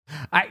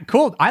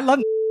Cool. I love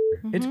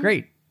It's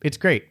great. It's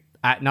great.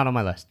 Not on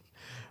my list.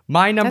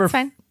 My number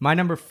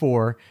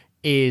 4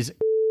 is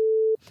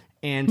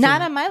and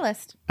not on my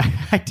list.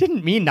 I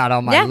didn't mean not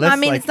on my list. Yeah, I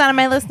mean, it's not on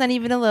my list, not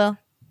even a little.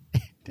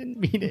 Didn't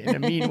mean it in a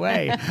mean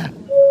way.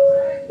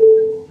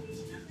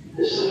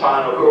 This is the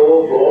final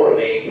call for all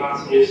remaining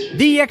passengers.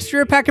 The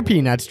Extra Pack of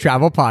Peanuts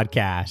Travel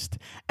Podcast,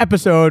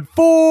 episode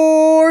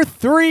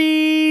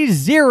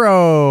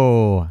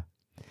 430.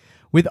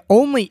 With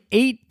only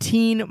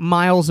 18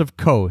 miles of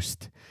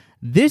coast,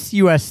 this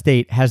U.S.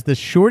 state has the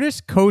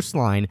shortest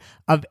coastline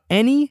of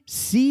any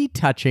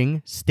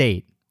sea-touching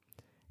state.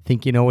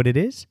 Think you know what it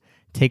is?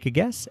 Take a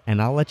guess, and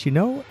I'll let you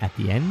know at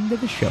the end of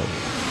the show.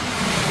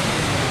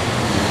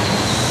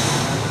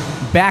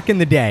 Back in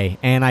the day,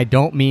 and I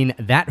don't mean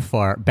that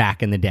far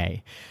back in the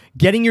day,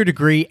 getting your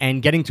degree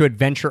and getting to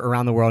adventure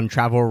around the world and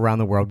travel around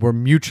the world were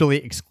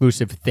mutually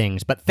exclusive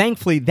things. But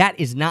thankfully, that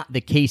is not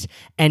the case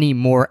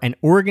anymore. And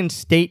Oregon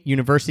State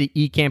University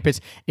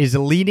eCampus is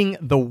leading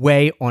the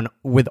way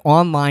with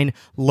online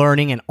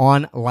learning and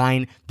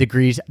online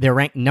degrees. They're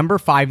ranked number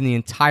 5 in the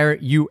entire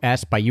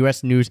U.S. by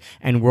U.S. News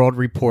and World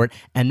Report.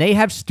 And they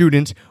have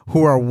students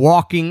who are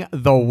walking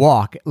the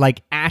walk,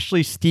 like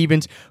Ashley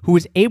Stevens, who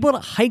was able to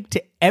hike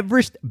to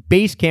Everest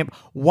Base Camp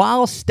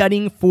while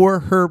studying for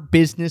her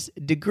business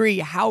degree.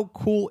 How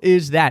cool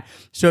is that?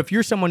 So if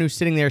you're someone who's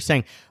sitting there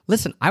saying,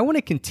 listen, I want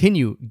to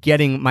continue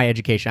getting my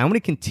education, I want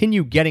to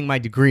continue getting my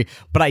degree,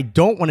 but I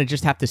don't want to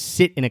just have to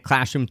sit in a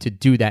classroom to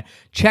do that,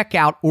 check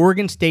out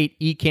Oregon State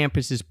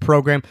eCampus's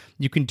program.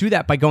 You can do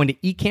that by going to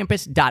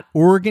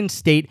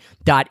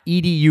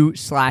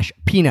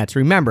ecampus.oregonstate.edu/peanuts.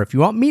 Remember, if you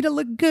want me to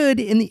look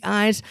good in the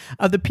eyes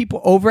of the people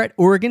over at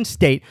Oregon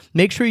State,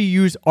 make sure you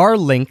use our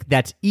link.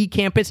 That's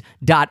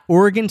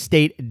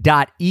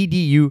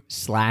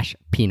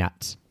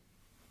ecampus.oregonstate.edu/peanuts.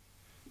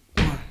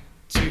 1,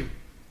 2,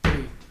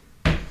 3.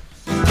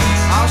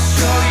 I'll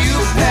show you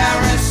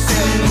Paris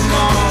in the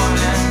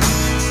morning.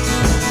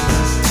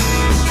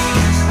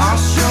 I'll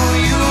show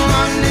you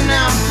London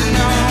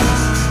afternoon.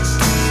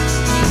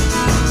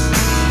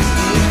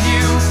 If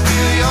you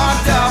feel your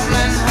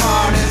Dublin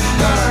heart is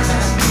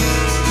burning,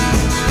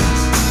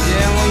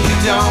 yeah, well, you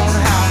don't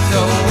have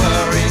to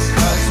worry,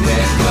 'cause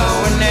we're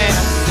going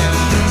there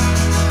soon.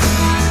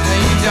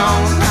 Yeah, you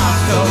don't have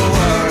to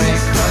worry,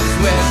 'cause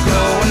we're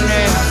going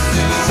there soon.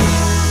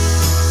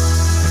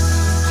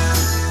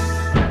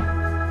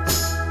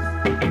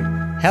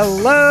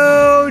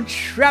 Hello,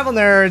 travel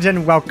nerds,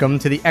 and welcome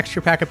to the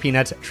Extra Pack of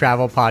Peanuts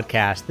Travel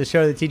Podcast, the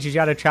show that teaches you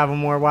how to travel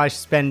more while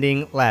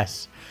spending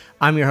less.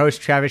 I'm your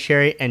host, Travis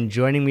Sherry, and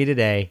joining me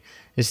today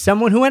is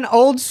someone who went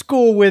old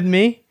school with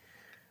me,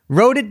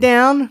 wrote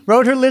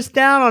her list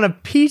down on a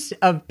piece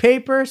of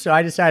paper, so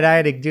I decided I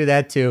had to do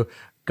that too,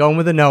 going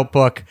with a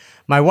notebook.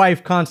 My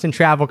wife, constant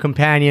travel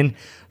companion,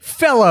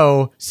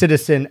 fellow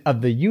citizen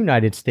of the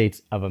United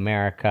States of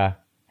America,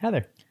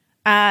 Heather.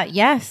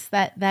 Yes,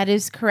 that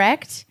is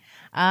correct.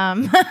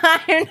 I'm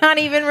not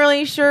even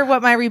really sure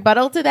what my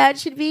rebuttal to that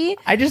should be.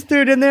 I just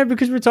threw it in there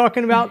because we're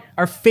talking about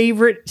our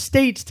favorite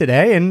states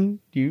today, and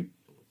I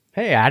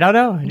don't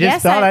know.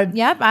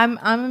 Yep, I'm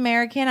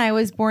American. I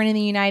was born in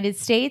the United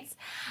States.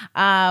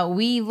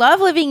 We love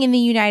living in the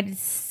United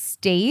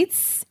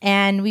States,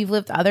 and we've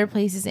lived other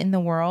places in the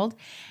world.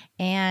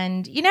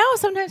 And,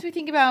 sometimes we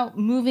think about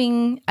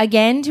moving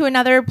again to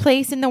another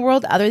place in the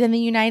world other than the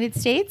United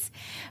States,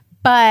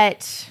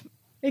 but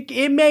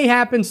It may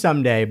happen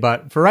someday,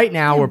 but for right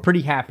now, we're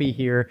pretty happy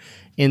here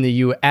in the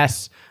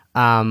U.S.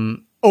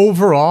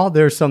 Overall,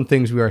 there's some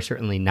things we are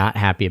certainly not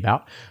happy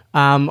about.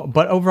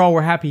 But overall,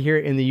 we're happy here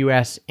in the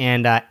U.S.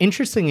 And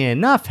interestingly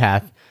enough,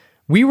 Heth,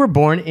 we were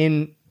born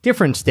in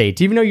different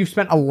states. Even though you've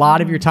spent a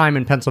lot of your time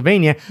in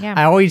Pennsylvania,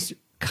 I always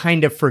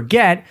kind of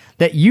forget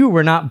that you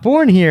were not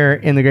born here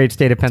in the great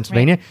state of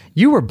Pennsylvania. Right.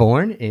 You were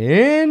born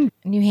in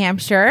New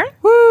Hampshire.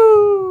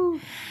 Woo!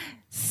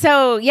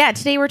 So,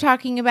 today we're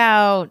talking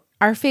about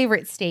our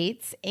favorite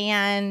states,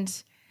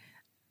 and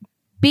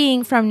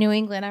being from New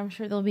England, I'm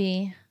sure there'll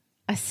be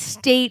a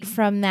state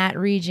from that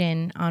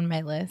region on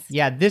my list.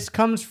 Yeah, this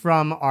comes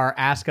from our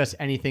Ask Us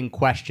Anything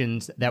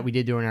questions that we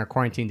did during our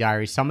quarantine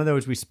diary. Some of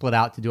those we split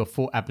out to do a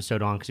full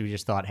episode on because we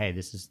just thought, hey,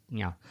 this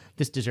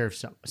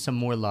deserves some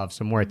more love,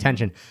 some more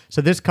attention.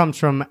 So this comes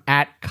from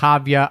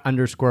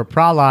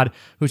 @Kavya_Pralad,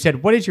 who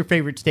said, what is your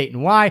favorite state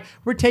and why?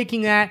 We're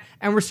taking that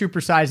and we're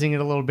supersizing it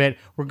a little bit.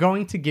 We're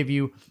going to give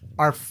you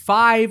our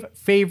 5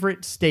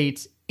 favorite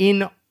states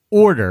in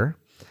order.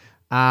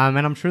 And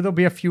I'm sure there'll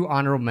be a few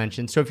honorable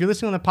mentions. So if you're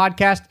listening on the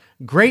podcast,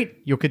 great.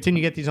 You'll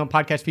continue to get these on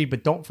podcast feed,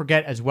 but don't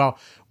forget as well,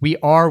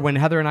 when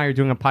Heather and I are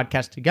doing a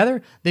podcast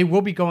together, they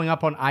will be going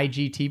up on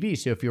IGTV.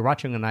 So if you're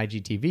watching on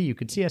IGTV, you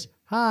could see us.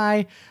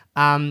 Hi.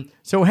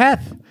 So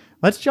Heth,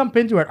 let's jump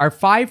into it. Our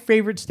 5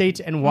 favorite states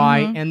and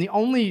why. Mm-hmm. And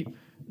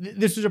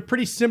this was a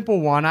pretty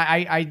simple one.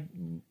 I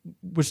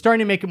was starting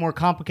to make it more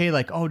complicated.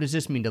 Like, oh, does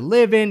this mean to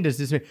live in? Does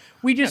this mean...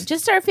 We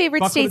just our favorite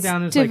buckled states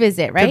down. It's to like,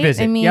 visit, right? To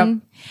visit. I mean,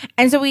 Yep.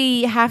 and so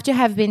we have to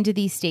have been to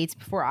these states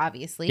before,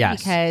 obviously, Yes.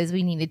 because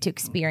we needed to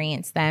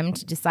experience them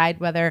to decide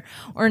whether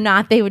or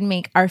not they would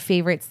make our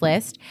favorites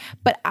list.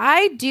 But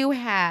I do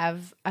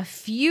have a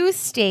few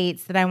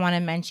states that I want to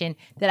mention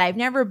that I've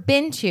never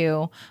been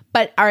to,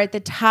 but are at the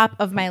top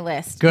of my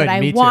list Good, that I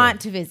me too.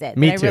 want to visit.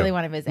 Me that too. I really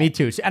want to visit. Me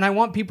too. And I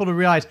want people to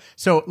realize.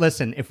 So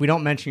listen, if we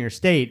don't mention your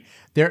state,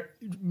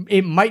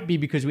 it might be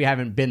because we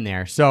haven't been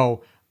there.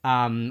 So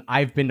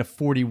I've been to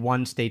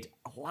 41 states.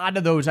 A lot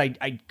of those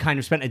I kind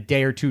of spent a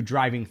day or two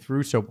driving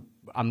through. So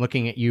I'm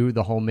looking at you,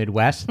 the whole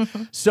Midwest.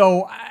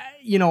 So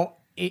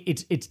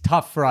it's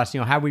tough for us.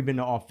 Have we been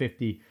to all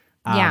 50?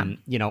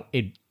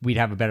 We'd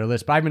have a better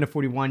list. But I've been to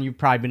 41. You've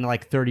probably been to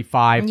like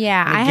 35.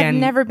 Yeah, And I have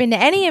never been to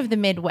any of the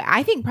Midwest.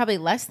 I think probably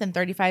less than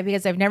 35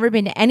 because I've never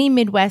been to any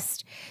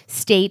Midwest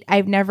state.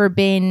 I've never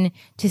been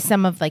to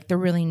some of like the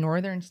really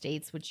northern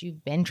states, which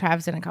you've been.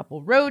 Travis on a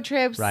couple road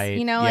trips, Right.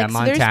 so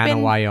Montana, there's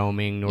been,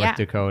 Wyoming, North Yeah.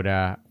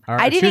 Dakota. Or,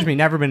 I excuse didn't- me,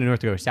 never been to North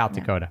Dakota, South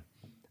Dakota.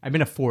 I've been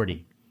to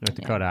 40. North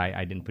Dakota,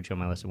 I didn't put you on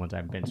my list of ones I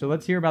haven't been. So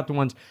let's hear about the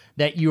ones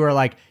that you are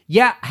like,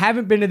 yeah,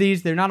 haven't been to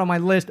these. They're not on my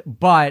list,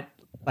 but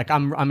like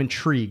I'm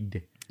intrigued.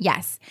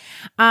 Yes,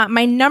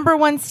 my number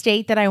one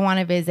state that I want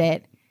to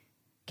visit.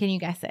 Can you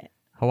guess it?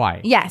 Hawaii.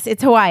 Yes,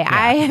 it's Hawaii.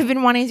 I have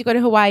been wanting to go to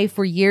Hawaii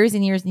for years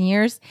and years and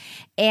years,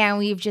 and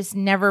we've just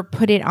never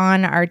put it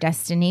on our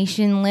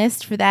destination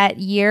list for that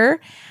year.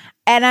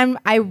 And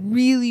I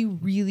really,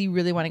 really,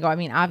 really want to go. I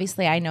mean,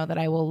 obviously, I know that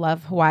I will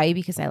love Hawaii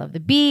because I love the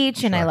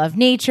beach and I love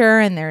nature,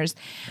 and there's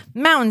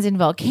mountains and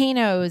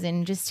volcanoes,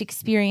 and just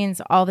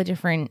experience all the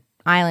different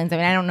islands. I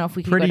mean, I don't know if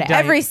we can go to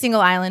every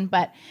single island,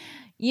 but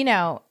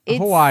it's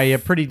Hawaii, a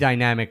pretty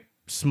dynamic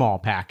small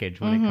package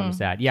when it comes to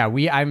that. Yeah,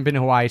 I haven't been to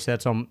Hawaii, so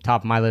that's on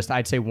top of my list.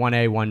 I'd say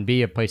 1A,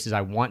 1B of places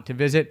I want to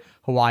visit.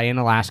 Hawaii and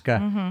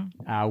Alaska.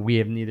 We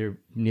have neither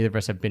of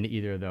us have been to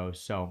either of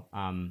those. So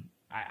I'm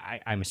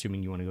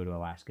assuming you want to go to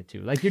Alaska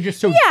too. Like you're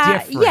just so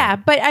different. Yeah,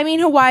 but I mean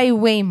Hawaii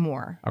way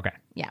more. Okay.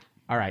 Yeah.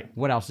 All right.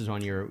 What else is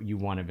on your you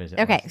want to visit?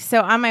 Okay, list?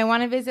 so on my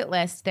want to visit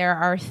list, there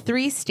are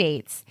 3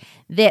 states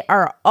that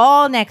are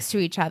all next to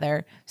each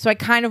other. So I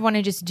kind of want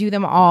to just do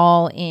them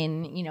all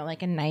in,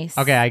 like a nice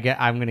Okay,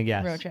 I'm gonna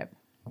guess. road trip.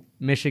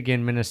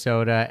 Michigan,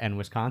 Minnesota, and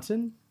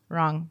Wisconsin.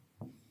 Wrong.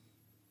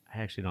 I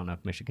actually don't know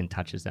if Michigan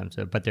touches them,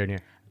 but they're near.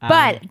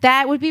 But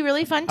that would be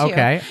really fun too.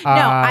 Okay, no,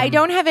 I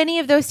don't have any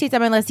of those states on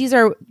my list. These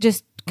are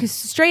just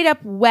straight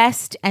up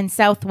west and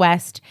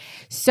southwest.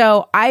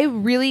 So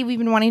we've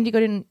been wanting to go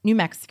to New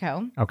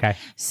Mexico. Okay.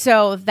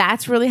 So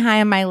that's really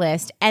high on my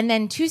list. And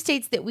then 2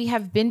 states that we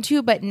have been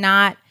to, but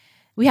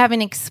we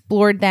haven't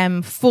explored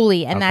them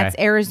fully, and that's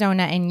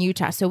Arizona and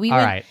Utah. So we went.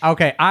 All right.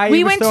 Okay. I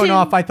was went thrown to-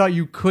 off. I thought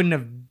you couldn't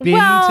have been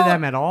to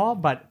them at all,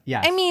 but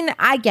yes. I mean,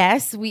 I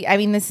guess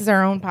this is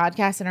our own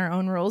podcast and our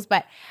own rules,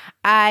 but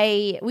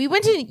we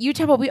went to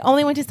Utah, but we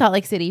only went to Salt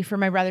Lake City for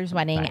my brother's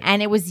wedding,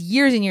 and it was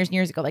years and years and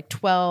years ago, like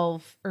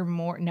 12 or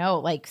more. No,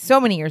 like so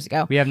many years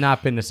ago. We have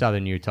not been to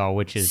Southern Utah,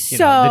 which is the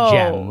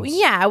gems.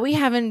 Yeah, we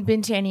haven't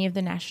been to any of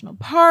the national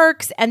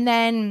parks, and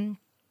then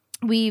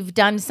we've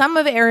done some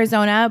of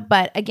Arizona,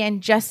 but again,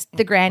 just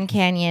the Grand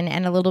Canyon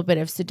and a little bit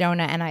of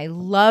Sedona, and I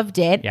loved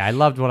it. Yeah, I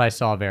loved what I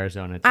saw of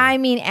Arizona too. I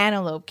mean,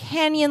 Antelope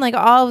Canyon, like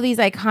all of these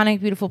iconic,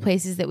 beautiful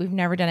places that we've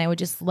never done. I would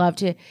just love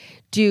to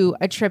do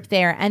a trip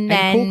there. And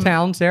then cool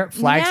towns there.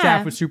 Flagstaff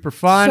Yeah, was super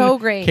fun. so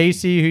great.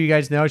 Casey, who you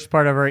guys know, she's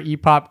part of our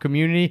EPOP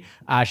community.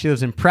 She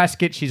lives in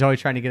Prescott. She's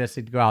always trying to get us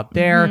to go out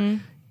there. Mm-hmm.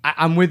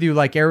 I'm with you.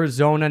 Like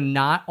Arizona,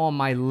 not on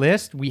my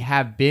list. We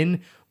have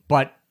been,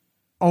 but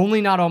only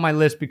not on my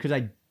list because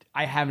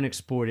I haven't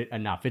explored it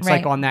enough. It's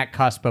like Right. on that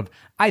cusp of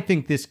I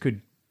think this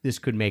could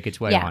make its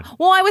way on.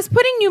 Well, I was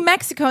putting New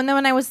Mexico, and then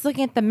when I was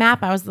looking at the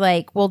map, I was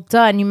like, well,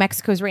 duh, New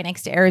Mexico's right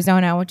next to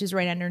Arizona, which is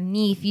right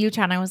underneath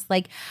Utah. And I was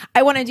like,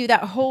 I want to do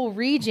that whole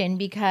region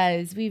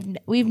because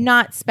we've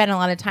not spent a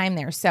lot of time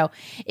there. So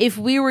if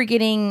we were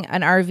getting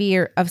an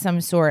RV of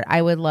some sort,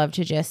 I would love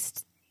to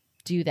just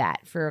do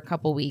that for a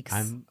couple weeks.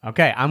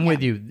 I'm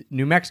with you.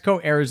 New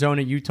Mexico,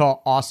 Arizona, Utah,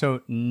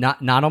 also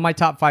not on my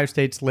top 5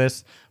 states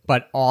list,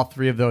 but all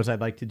 3 of those I'd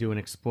like to do and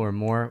explore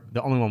more.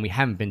 The only one we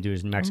haven't been to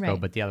is New Mexico,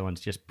 Right. but the other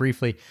ones just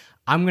briefly.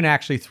 I'm going to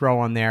actually throw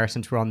on there,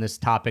 since we're on this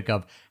topic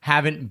of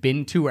haven't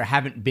been to or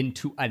haven't been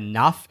to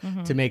enough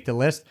to make the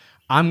list,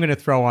 I'm going to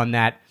throw on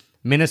that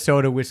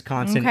Minnesota,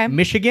 Wisconsin, Okay.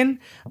 Michigan,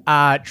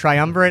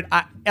 triumvirate.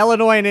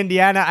 Illinois and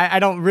Indiana, I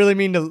don't really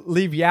mean to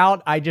leave you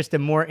out. I just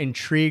am more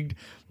intrigued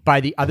by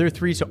the other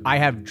 3. So I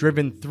have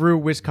driven through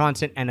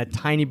Wisconsin and a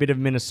tiny bit of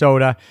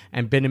Minnesota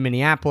and been to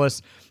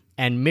Minneapolis.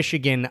 And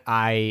Michigan,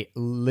 I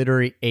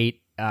literally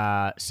ate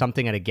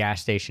something at a gas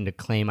station to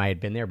claim I had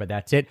been there, but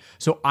that's it.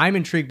 So I'm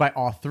intrigued by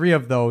all 3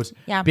 of those.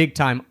 Yeah. Big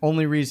time.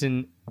 Only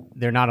reason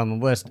they're not on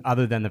the list,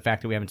 other than the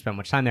fact that we haven't spent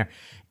much time there,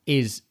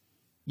 is,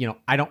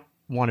 I don't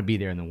want to be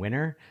there in the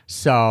winter.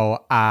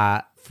 So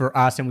for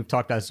us, and we've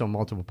talked about this on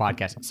multiple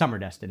podcasts, summer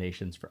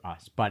destinations for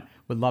us, but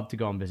would love to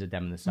go and visit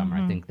them in the summer.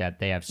 I think that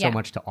they have so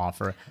much to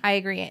offer. I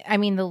agree. I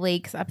mean, the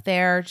lakes up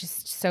there are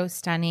just so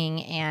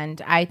stunning,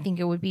 and I think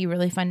it would be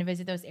really fun to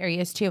visit those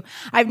areas too.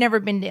 I've never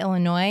been to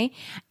Illinois,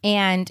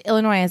 and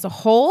Illinois as a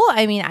whole,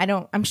 I mean,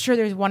 I'm sure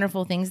there's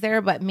wonderful things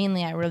there, but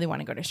mainly I really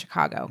want to go to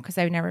Chicago because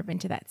I've never been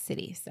to that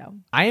city. So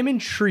I am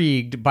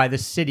intrigued by the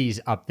cities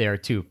up there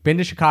too. Been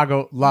to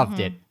Chicago, loved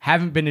it.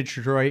 Haven't been to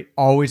Detroit,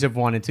 always have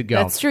wanted to go.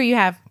 that's true. You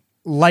have.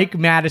 Like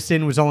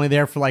Madison, was only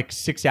there for like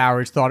 6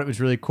 hours, thought it was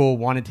really cool,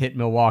 wanted to hit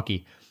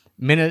Milwaukee.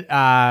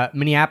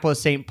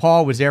 Minneapolis, St.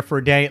 Paul, was there for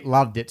a day,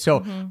 loved it.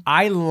 So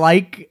I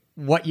like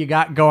what you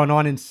got going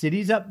on in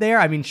cities up there.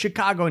 I mean,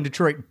 Chicago and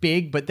Detroit,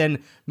 big, but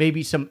then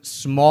maybe some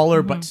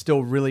smaller but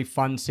still really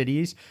fun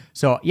cities.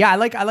 So yeah, I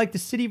like the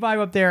city vibe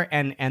up there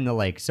and the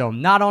lake. So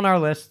not on our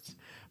lists,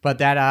 but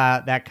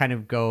that kind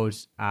of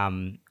goes,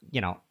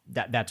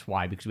 that's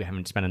why, because we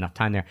haven't spent enough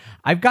time there.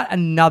 I've got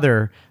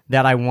another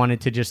that I wanted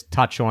to just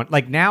touch on.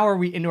 Like, now are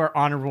we into our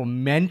honorable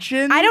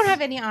mentions? I don't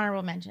have any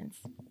honorable mentions.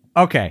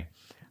 Okay.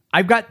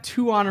 I've got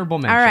 2 honorable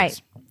mentions. All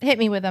right. Hit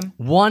me with them.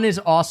 One is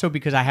also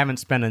because I haven't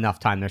spent enough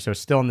time there, so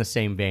it's still in the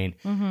same vein.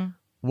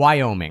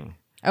 Wyoming.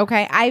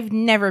 Okay. I've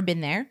never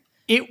been there.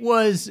 It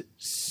was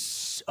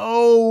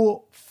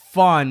so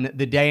fun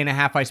the day and a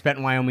half I spent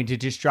in Wyoming to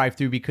just drive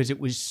through, because it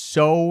was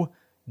so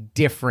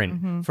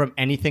different from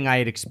anything I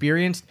had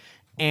experienced.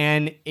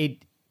 And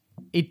it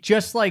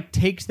just like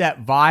takes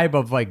that vibe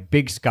of like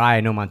Big Sky.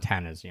 I know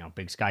Montana's,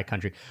 Big Sky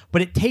country,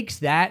 but it takes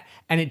that,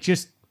 and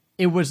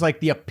it was like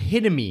the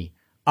epitome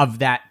of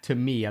that to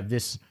me, of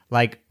this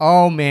like,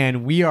 oh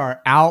man, we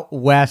are out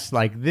west.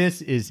 Like,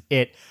 this is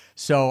it.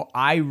 So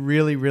I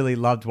really, really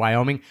loved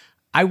Wyoming.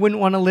 I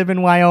wouldn't want to live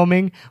in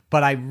Wyoming,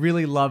 but I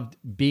really loved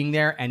being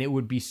there, and it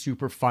would be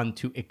super fun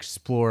to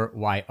explore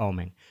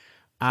Wyoming.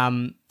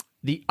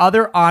 The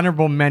other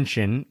honorable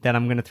mention that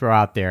I'm going to throw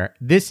out there,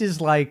 this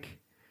is like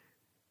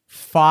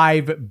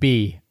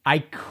 5B. I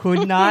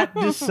could not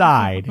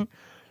decide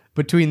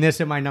between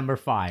this and my number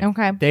 5.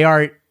 Okay. They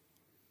are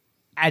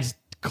as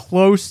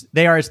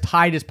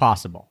tied as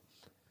possible.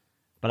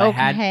 But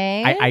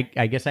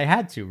I guess I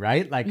had to,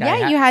 right? Like,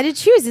 yeah, you had to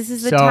choose. This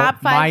is the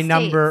top 5 my states.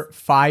 number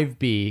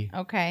 5B.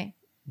 Okay.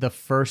 The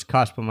first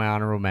cusp of my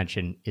honorable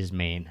mention is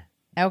Maine.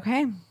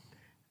 Okay.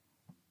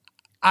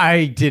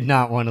 I did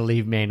not want to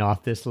leave Maine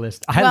off this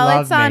list. I love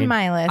Well, it's on Maine.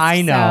 my list.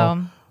 I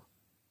know.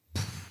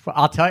 So.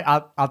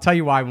 I'll tell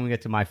you why when we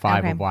get to my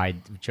 5 Okay. of why I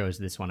chose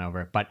this one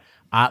over. But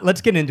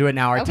let's get into it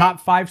now. Our Okay. top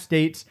 5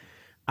 states.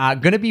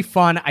 Going to be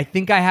fun. I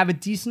think I have a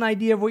decent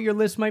idea of what your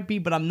list might be,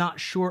 but I'm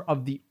not sure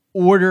of the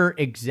order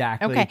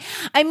exactly. Okay.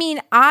 I mean,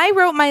 I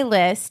wrote my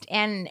list,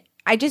 and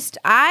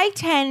I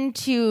tend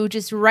to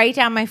just write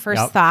down my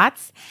first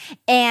thoughts,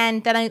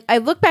 and then I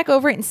look back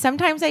over it, and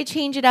sometimes I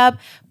change it up.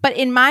 But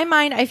in my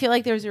mind, I feel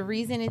like there's a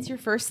reason it's your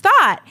first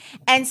thought,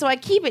 and so I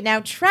keep it. Now,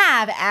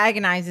 Trav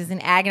agonizes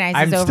I'm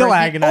over still the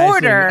agonizing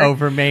order.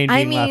 over Maine being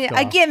I mean, left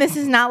off. again, this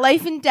is not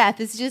life and death.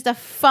 This is just a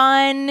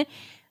fun.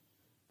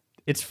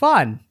 It's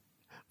fun.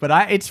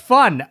 It's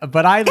fun.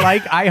 But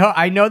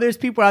I know there's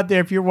people out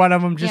there. If you're one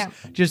of them,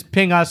 just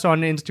ping us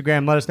on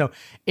Instagram. Let us know.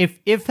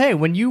 If hey,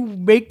 when you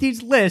make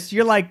these lists,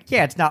 you're like,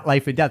 yeah, it's not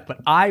life and death, but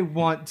I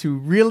want to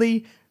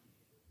really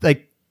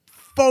like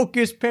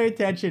focus, pay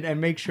attention,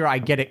 and make sure I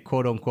get it,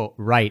 quote unquote,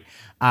 right.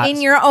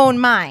 In your own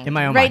mind. In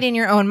my own right mind. In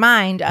your own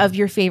mind of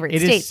your favorite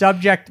It state. is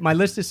subject. My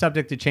list is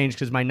subject to change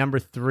because my number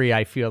 3,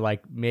 I feel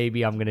like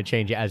maybe I'm going to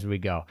change it as we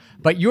go.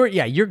 But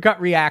your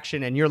gut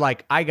reaction, and you're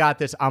like, I got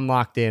this. I'm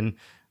locked in.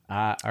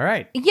 All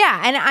right.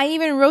 Yeah, and I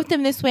even wrote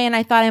them this way, and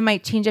I thought I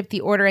might change up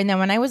the order. And then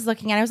when I was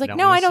looking at it, I was like,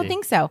 no, I don't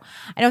think so.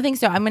 I don't think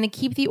so. I'm going to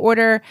keep the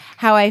order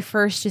how I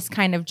first just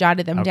kind of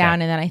jotted them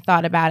down, and then I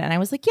thought about it, and I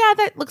was like, yeah,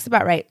 that looks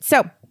about right.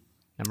 So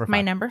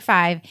my number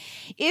 5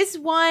 is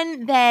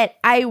one that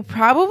I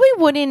probably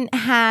wouldn't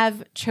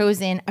have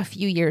chosen a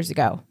few years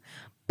ago.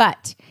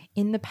 But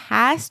in the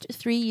past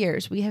 3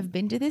 years, we have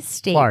been to this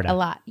state Florida. a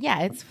lot.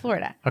 Yeah, it's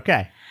Florida.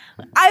 Okay.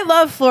 I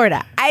love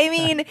Florida. I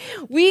mean,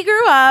 we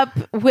grew up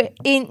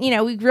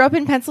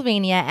in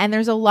Pennsylvania, and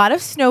there's a lot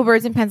of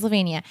snowbirds in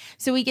Pennsylvania.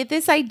 So we get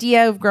this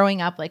idea of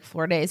growing up like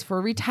Florida is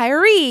for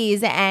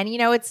retirees, and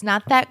it's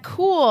not that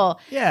cool.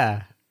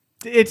 Yeah.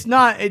 It's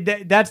not.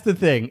 That's the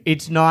thing.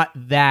 It's not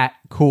that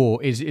cool.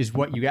 Is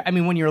what you get. I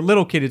mean, when you're a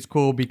little kid, it's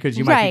cool because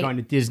you might be going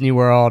to Disney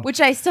World,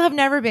 which I still have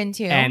never been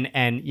to. And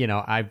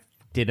I've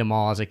did them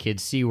all as a kid,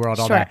 SeaWorld,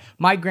 all that.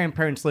 My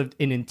grandparents lived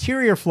in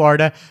interior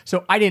Florida,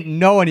 so I didn't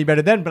know any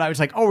better then, but I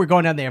was like, oh, we're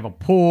going down, they have a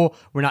pool,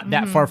 we're not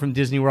that far from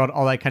Disney World,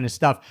 all that kind of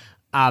stuff.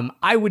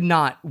 I would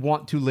not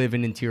want to live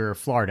in interior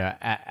Florida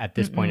at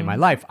this point in my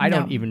life. I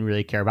don't even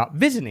really care about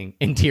visiting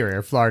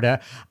interior Florida,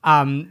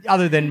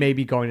 other than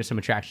maybe going to some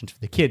attractions for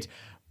the kids.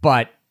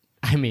 But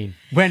I mean,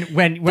 when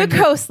the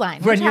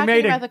coastline. We're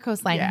talking about the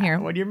coastline here.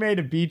 When you're made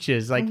of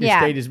beaches, like your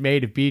state is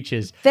made of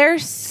beaches.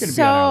 There's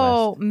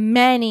so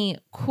many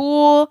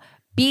cool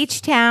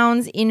beach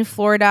towns in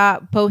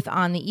Florida, both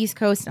on the East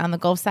Coast and on the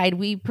Gulf side.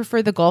 We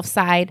prefer the Gulf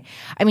side.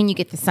 I mean, you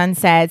get the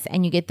sunsets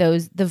and you get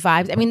the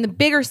vibes. I mean, the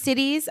bigger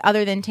cities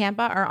other than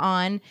Tampa are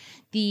on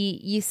the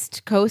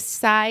East Coast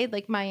side,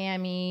 like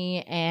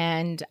Miami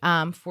and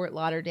Fort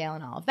Lauderdale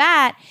and all of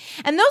that.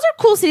 And those are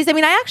cool cities. I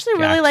mean, I actually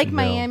really like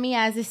Jacksonville. Miami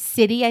as a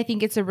city. I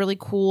think it's a really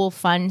cool,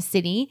 fun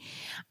city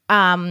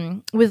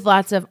with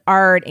lots of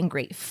art and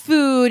great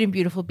food and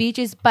beautiful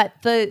beaches. But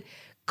the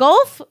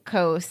Gulf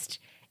Coast,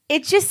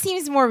 it just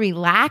seems more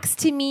relaxed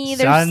to me.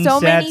 There's so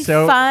many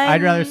fun.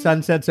 I'd rather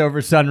sunsets over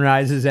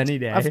sunrises any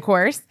day. Of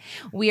course.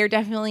 We are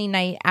definitely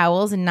night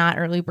owls and not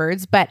early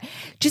birds, but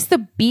just the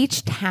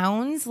beach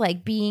towns, like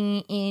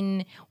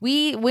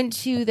we went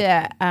to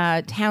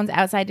the towns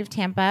outside of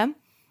Tampa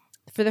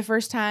for the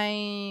first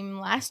time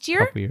last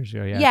year. A couple years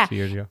ago, yeah. 2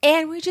 years ago.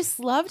 And we just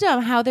loved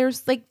them, how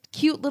there's like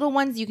cute little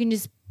ones you can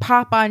just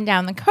pop on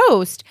down the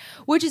coast,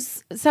 which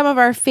is some of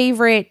our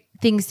favorite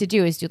things to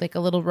do, is do like a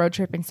little road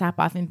trip and stop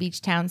off in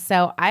beach towns.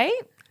 So I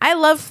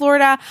love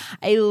Florida.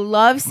 I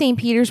love St.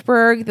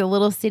 Petersburg, the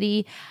little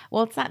city.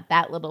 Well, it's not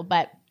that little,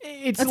 but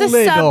It's a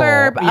little,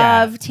 suburb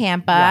yeah. of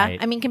Tampa. Right.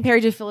 I mean,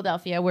 compared to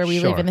Philadelphia, where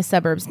we live Sure. in the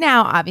suburbs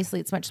now, obviously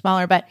it's much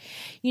smaller, but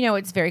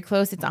it's very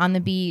close. It's on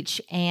the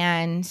beach,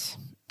 and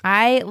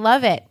I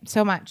love it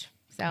so much.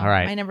 So All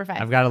right. my number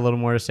 5. I've got a little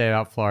more to say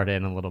about Florida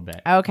in a little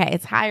bit. Okay,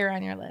 it's higher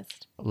on your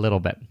list. A little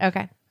bit.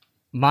 Okay.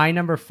 My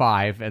number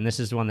 5, and this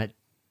is the one that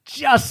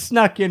just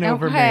snuck in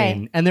over Okay.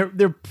 Maine, and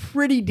they're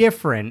pretty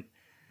different.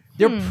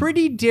 They're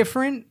pretty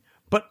different,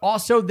 but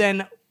also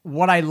then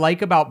what I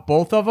like about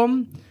both of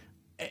them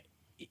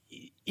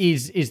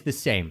is the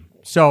same.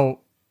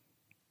 So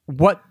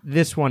what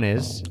this one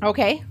is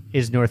Okay.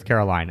 North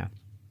Carolina.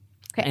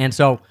 Okay. And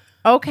so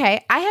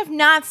Okay. I have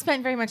not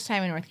spent very much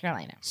time in North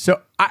Carolina.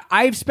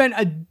 I've spent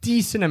a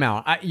decent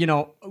amount.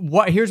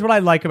 Here's what I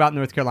like about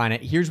North Carolina.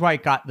 Here's why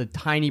it got the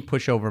tiny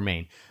push over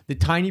Maine. The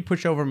tiny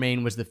push over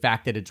Maine was the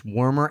fact that it's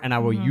warmer, and I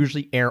will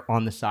usually err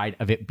on the side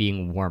of it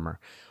being warmer.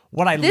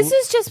 This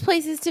is just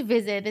places to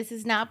visit. This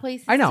is not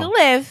places I know. to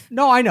live.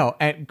 No, I know,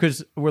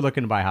 because we're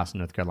looking to buy a house in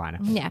North Carolina.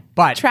 Yeah.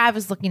 But Trav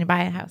is looking to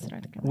buy a house in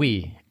North Carolina.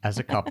 we, as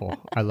a couple,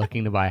 are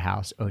looking to buy a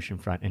house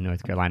oceanfront in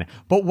North Carolina.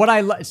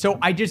 But so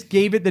I just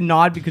gave it the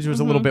nod because it was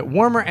a little bit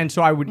warmer, and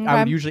so I would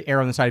usually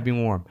err on the side of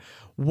being warm.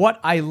 What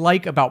I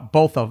like about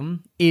both of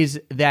them is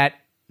that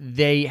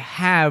they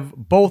have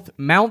both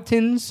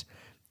mountains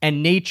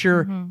and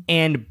nature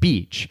and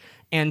beach.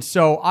 And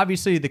so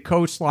obviously the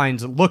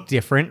coastlines look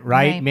different,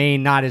 right?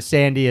 Maine not as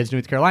sandy as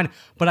North Carolina,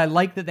 but I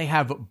like that they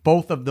have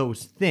both of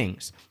those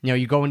things.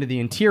 You go into the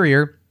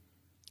interior,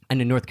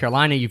 and in North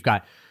Carolina, you've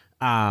got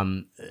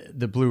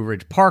the Blue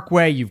Ridge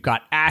Parkway. You've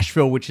got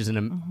Asheville, which is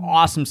an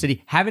awesome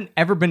city. Haven't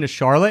ever been to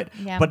Charlotte,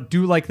 but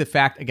do like the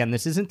fact, again,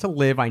 this isn't to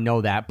live, I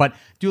know that, but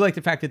do like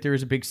the fact that there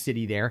is a big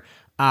city there.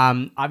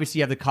 Obviously,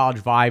 you have the college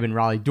vibe in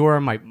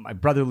Raleigh-Durham. My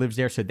brother lives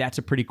there, so that's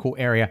a pretty cool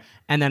area.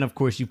 And then, of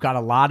course, you've got a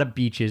lot of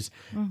beaches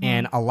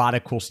and a lot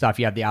of cool stuff.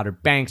 You have the Outer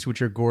Banks,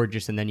 which are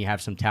gorgeous, and then you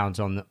have some towns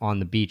on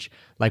the beach,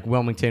 like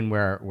Wilmington,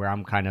 where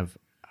I'm kind of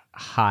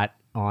hot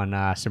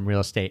on some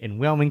real estate in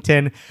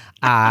Wilmington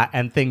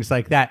and things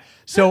like that.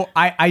 So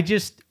I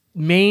just...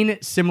 Maine,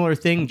 similar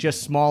thing,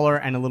 just smaller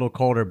and a little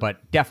colder,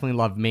 but definitely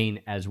love Maine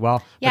as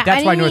well. But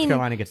that's why North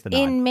Carolina gets the nod.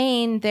 In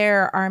Maine,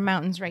 there are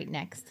mountains right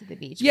next to the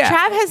beach. Yeah.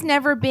 Trav has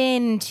never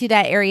been to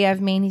that area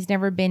of Maine. He's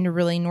never been to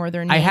really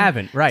northern Maine. I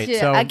haven't, right. To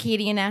So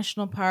Acadia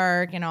National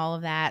Park and all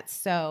of that.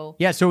 So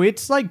yeah, so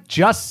it's like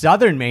just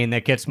southern Maine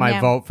that gets my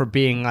vote for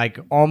being like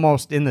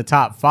almost in the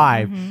top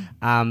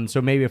 5. So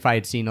maybe if I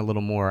had seen a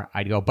little more,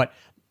 I'd go. But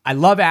I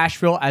love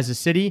Asheville as a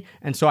city,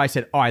 and so I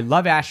said, I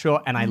love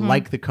Asheville, and I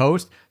like the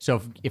coast.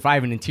 So if I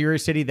have an interior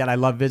city that I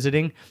love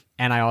visiting,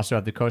 and I also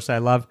have the coast I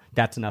love,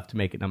 that's enough to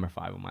make it number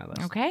 5 on my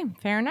list. Okay,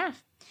 fair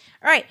enough.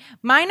 All right,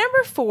 my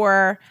number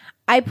 4,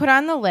 I put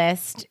on the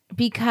list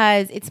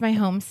because it's my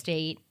home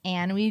state,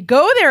 and we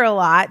go there a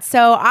lot.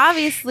 So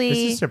obviously,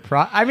 This is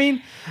surprising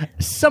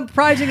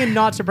and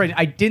not surprising.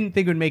 I didn't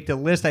think it would make the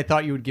list. I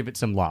thought you would give it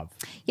some love.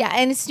 yeah,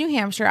 and it's New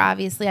Hampshire.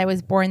 Obviously, I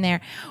was born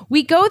there.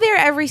 We go there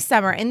every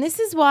summer, and this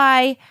is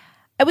why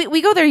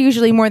we go there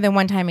usually more than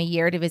one time a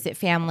year to visit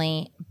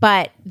family.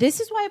 But this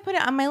is why I put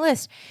it on my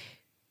list.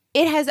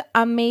 It has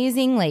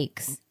amazing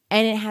lakes,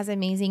 and it has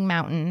amazing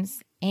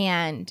mountains.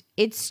 And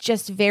it's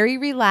just very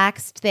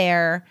relaxed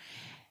there.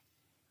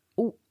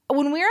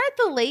 When we're at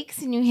the lakes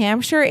in New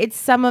Hampshire, it's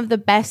some of the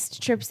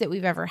best trips that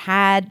we've ever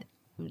had.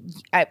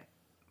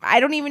 I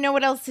don't even know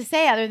what else to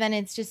say other than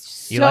it's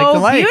just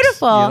so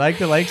beautiful. You like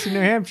the lakes in New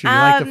Hampshire. You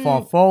like the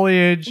fall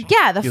foliage.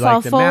 Yeah, the you fall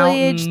like the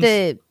foliage,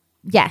 mountains.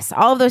 Yes,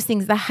 all of those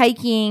things, the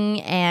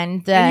hiking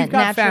and the And you've got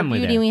natural family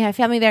beauty. there. We have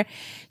family there.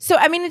 So,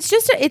 I mean,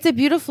 it's a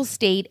beautiful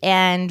state,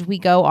 and we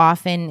go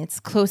often. It's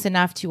close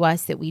enough to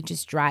us that we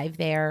just drive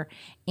there.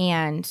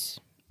 And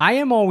I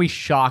am always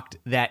shocked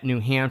that New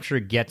Hampshire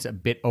gets a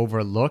bit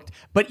overlooked,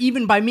 but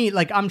even by me,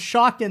 like I'm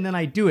shocked and then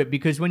I do it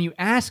because when you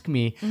ask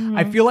me,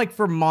 I feel like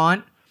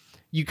Vermont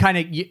you kind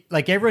of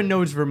like everyone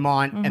knows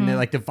Vermont and they're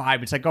like the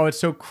vibe. It's like, oh, it's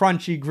so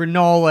crunchy,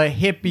 granola,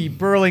 hippie,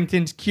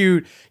 Burlington's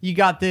cute. You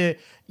got the,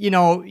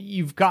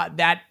 you've got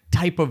that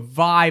type of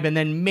vibe. And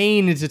then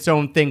Maine is its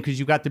own thing because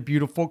you got the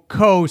beautiful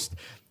coast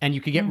and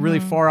you can get really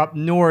far up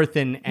north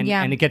and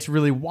it gets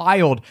really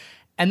wild.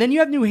 And then you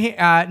have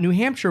New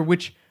Hampshire,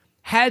 which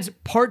has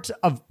parts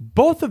of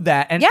both of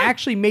that and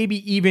actually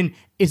maybe even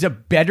is a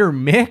better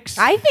mix.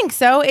 I think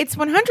so. It's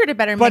 100 a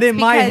better mix. But in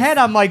my head,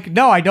 I'm like,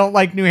 no, I don't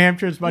like New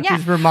Hampshire as much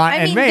as Vermont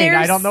and Maine.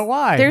 I don't know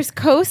why. There's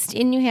coast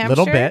in New Hampshire.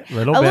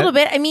 Little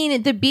bit. I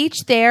mean, the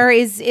beach there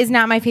is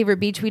not my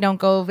favorite beach. We don't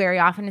go very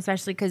often,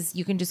 especially because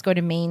you can just go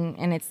to Maine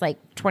and it's like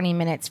 20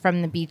 minutes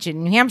from the beach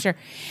in New Hampshire.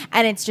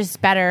 And it's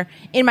just better,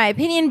 in my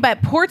opinion.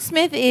 But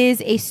Portsmouth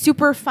is a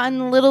super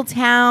fun little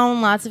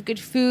town. Lots of good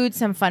food,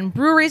 some fun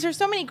breweries. There's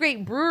so many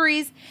great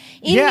breweries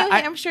in New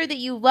Hampshire that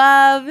you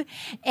love.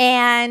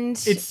 And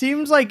it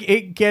seems like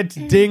it gets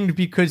dinged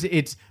because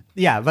it's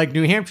like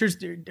New Hampshire's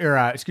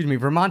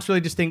Vermont's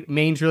really distinct,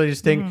 Maine's really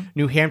distinct.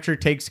 New Hampshire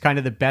takes kind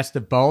of the best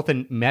of both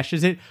and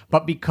meshes it,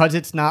 but because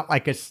it's not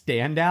like a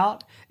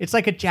standout, it's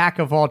like a jack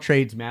of all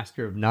trades,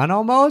 master of none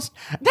almost.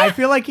 I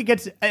feel like it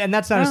gets, and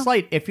that's not a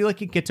slight, I feel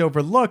like it gets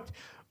overlooked.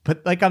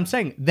 But like I'm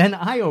saying, then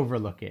I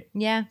overlook it.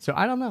 Yeah. So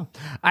I don't know.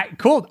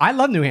 Cool. I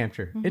love New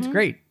Hampshire. It's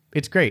great.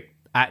 It's great.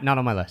 Not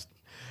on my list.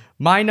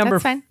 My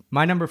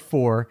number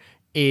 4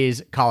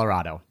 is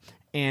Colorado.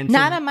 And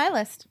not on my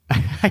list.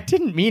 I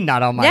didn't mean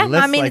not on my list. Yeah,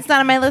 I mean, it's not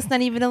on my list,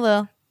 not even a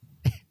little.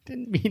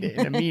 Didn't mean it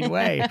in a mean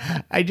way.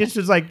 I just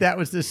was like, that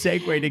was the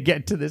segue to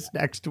get to this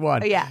next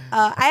one. Yeah.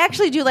 I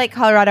actually do like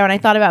Colorado, and I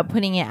thought about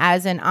putting it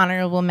as an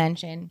honorable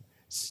mention.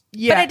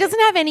 Yeah. But it doesn't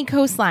have any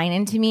coastline,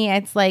 and to me,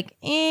 it's like,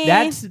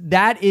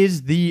 That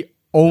is the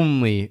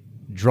only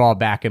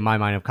drawback in my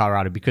mind of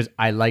Colorado because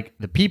I like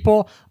the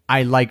people.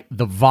 I like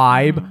the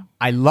vibe.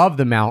 I love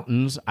the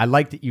mountains. I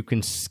like that you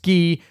can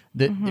ski.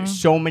 There's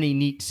so many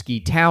neat ski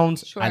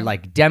towns. Sure. I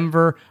like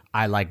Denver.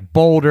 I like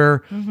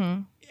Boulder.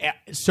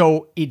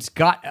 So it's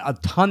got a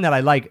ton that I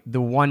like. The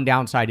one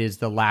downside is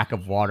the lack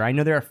of water. I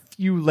know there are a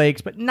few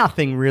lakes, but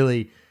nothing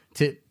really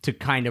to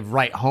kind of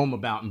write home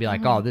about and be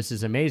like, oh, this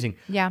is amazing.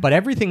 Yeah. But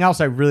everything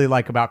else I really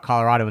like about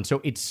Colorado. And so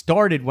it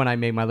started when I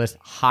made my list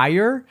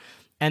higher.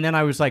 And then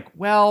I was like,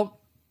 well,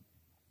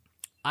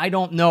 I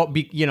don't know.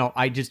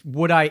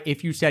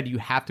 If you said you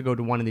have to go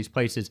to one of these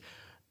places,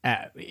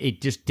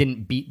 it just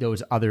didn't beat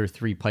those other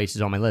 3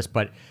 places on my list.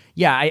 But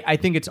yeah, I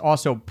think it's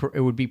also, it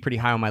would be pretty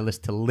high on my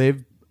list to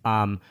live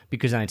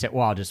because then I'd say,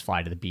 well, I'll just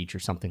fly to the beach or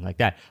something like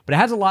that. But it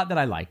has a lot that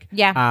I like.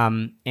 Yeah.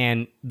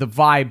 And the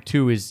vibe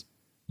too is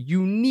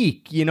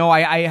unique.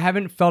 I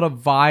haven't felt a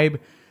vibe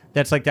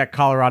that's like that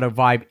Colorado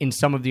vibe in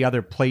some of the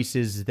other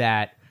places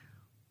that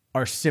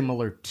are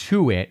similar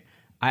to it.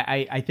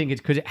 I think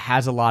it's because it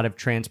has a lot of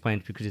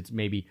transplants because it's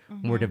maybe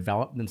more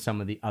developed than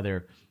some of the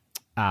other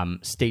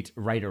states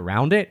right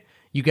around it.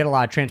 You get a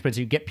lot of transplants.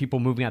 You get people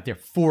moving out there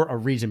for a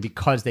reason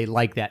because they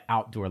like that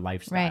outdoor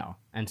lifestyle. Right.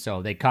 And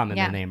so they come and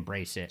then they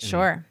embrace it.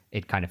 Sure.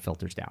 It kind of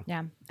filters down.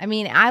 Yeah. I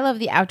mean, I love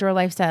the outdoor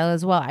lifestyle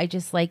as well. I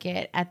just like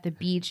it at the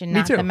beach and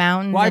not the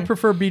mountains. Well, I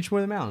prefer beach more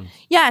than mountains.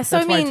 Yeah. So,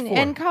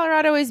 and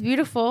Colorado is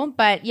beautiful,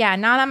 but yeah,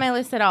 not on my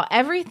list at all.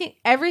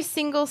 Every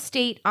single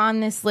state on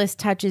this list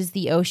touches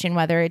the ocean,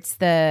 whether it's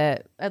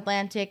the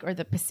Atlantic or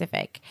the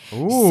Pacific.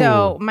 Ooh.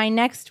 So my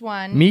next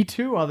one. Me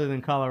too, other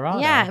than Colorado.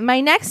 Yeah. My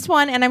next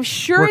one, and I'm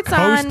sure it's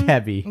on. Coast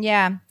heavy.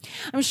 Yeah.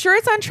 I'm sure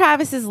it's on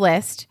Travis's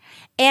list.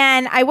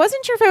 And I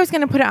wasn't sure if I was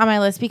going to put it on my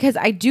list because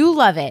I do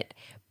love it,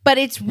 but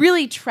it's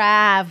really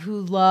Trav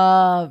who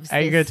loves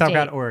Are you going to talk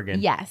about Oregon?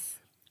 Yes.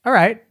 All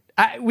right.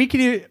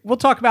 We'll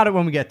talk about it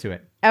when we get to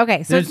it.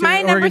 Okay, so it's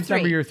my number 3.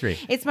 Number your 3.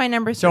 It's my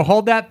number 3. So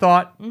hold that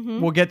thought.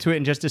 We'll get to it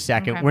in just a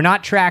second. Okay. We're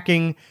not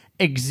tracking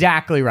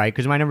exactly right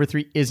because my number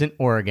 3 isn't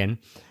Oregon.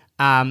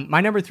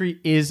 My number 3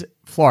 is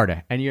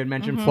Florida, and you had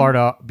mentioned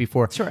Florida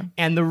before. Sure.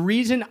 And the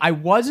reason I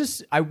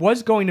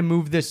was going to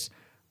move this,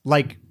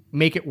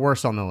 make it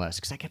worse on the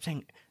list because I kept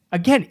saying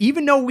again,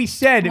 even though we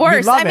said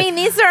worse. We love I mean,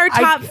 these are our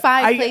top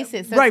 5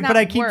 places, so right? But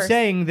I keep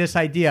saying this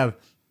idea of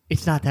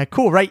it's not that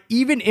cool, right?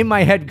 Even in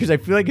my head, because I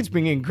feel like it's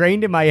being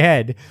ingrained in my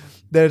head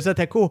that it's not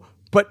that cool.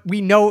 But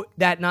we know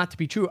that not to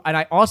be true. And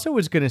I also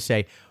was going to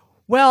say,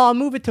 well, I'll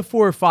move it to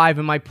 4 or 5,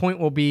 and my point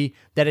will be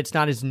that it's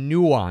not as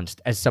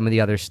nuanced as some of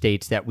the other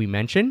states that we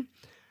mentioned.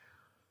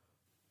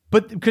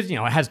 But because, it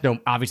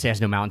obviously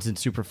has no mountains and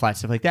super flat,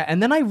 stuff like that.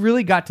 And then I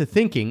really got to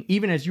thinking,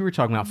 even as you were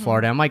talking about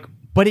Florida, I'm like,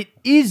 but it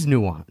is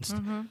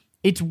nuanced.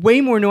 It's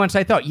way more nuanced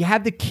than I thought. You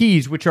have the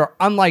Keys, which are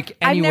unlike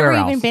anywhere else.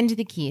 I've never even been to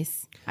the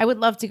Keys. I would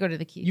love to go to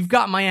the Keys. You've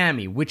got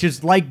Miami, which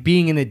is like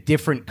being in a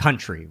different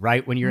country,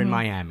 right? When you're in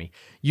Miami.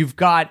 You've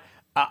got,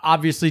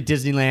 obviously,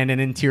 Disneyland and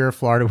interior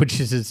Florida, which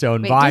is its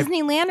own vibe.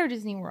 Disneyland or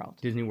Disney World?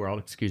 Disney World,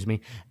 excuse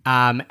me.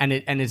 And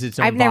it's its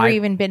own vibe. I've never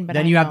even been, but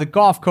then you have the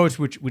Gulf Coast,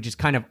 which is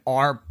kind of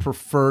our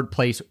preferred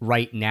place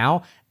right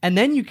now. And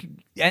then you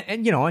can,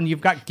 and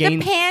you've got the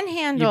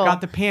Panhandle. You've got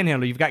the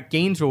Panhandle. You've got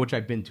Gainesville, which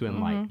I've been to and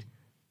liked.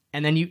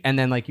 And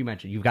then like you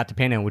mentioned, you've got the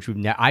Panhandle, which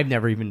I've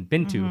never even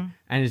been to,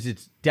 and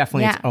it's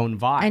definitely its own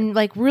vibe. And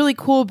like really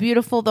cool,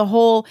 beautiful. The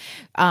whole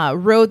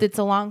road that's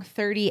along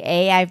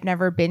 30A, I've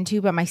never been to,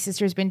 but my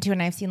sister's been to,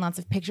 and I've seen lots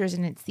of pictures.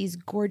 And it's these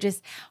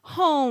gorgeous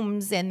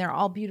homes, and they're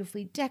all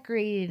beautifully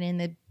decorated, and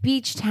the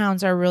beach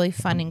towns are really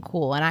fun and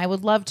cool. And I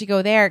would love to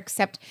go there,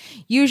 except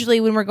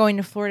usually when we're going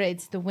to Florida,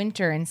 it's the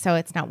winter, and so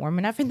it's not warm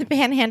enough in the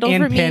Panhandle for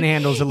me. And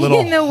Panhandle's a little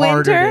in the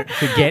harder winter.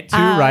 to get to,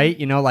 right?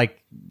 You know, like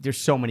there's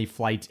so many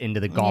flights into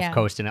the Gulf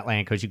Coast and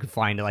Atlantic Coast. You could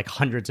fly into like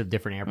hundreds of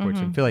different airports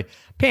in Philly.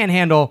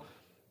 Panhandle,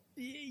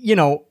 you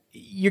know,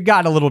 you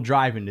got a little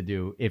driving to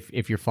do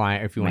if you're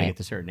flying, if you want to get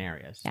to certain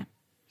areas. Yeah.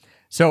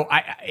 So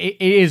it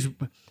is,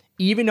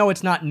 even though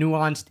it's not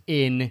nuanced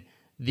in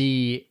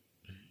the,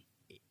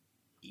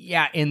 you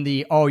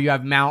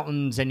have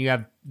mountains and you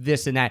have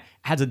this and that, it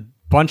has a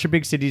bunch of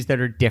big cities that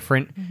are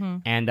different,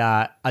 and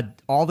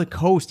all the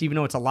coast, even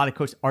though it's a lot of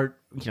coast, are,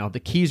 you know, the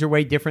Keys are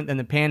way different than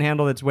the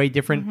Panhandle. That's way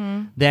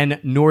different than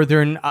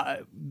northern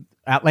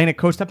Atlantic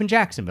coast up in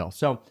Jacksonville.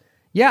 So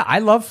yeah, I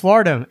love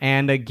Florida.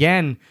 And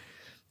again,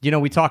 you know,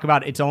 we talk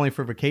about it's only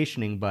for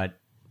vacationing, but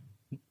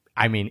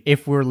I mean,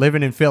 if we're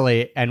living in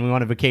Philly and we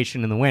want a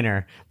vacation in the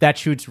winter, that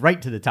shoots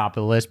right to the top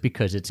of the list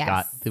because it's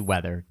got the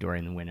weather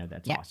during the winter.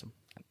 That's awesome.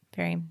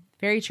 Very,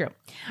 very true.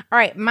 All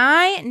right,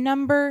 my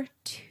number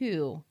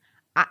 2.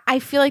 I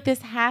feel like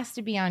this has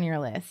to be on your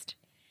list.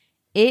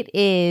 It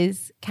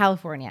is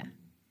California.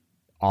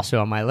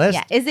 Also on my list.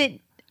 Yeah. Is it?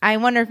 I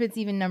wonder if it's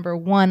even number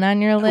 1 on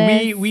your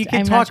list. We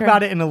can talk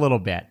about it in a little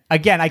bit.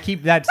 Again, I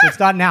keep that. It's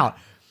not now.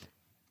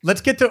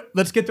 Let's get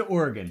to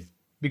Oregon,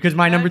 because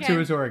my number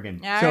 2 is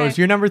Oregon. So it's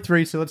your number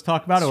 3. So let's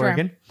talk about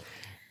Oregon.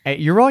 Hey,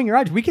 you're rolling your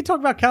eyes. We can talk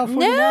about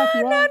California now if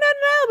you want.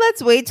 No.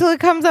 Let's wait till it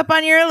comes up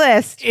on your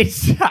list.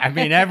 I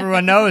mean,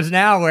 everyone knows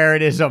now where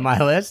it is on my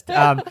list.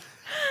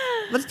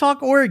 Let's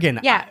talk Oregon.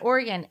 Yeah,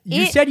 Oregon.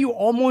 You said you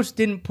almost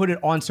didn't put it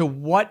on. So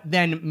what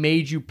then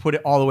made you put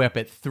it all the way up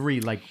at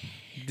 3? Like,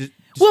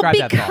 describe that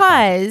thought.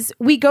 Because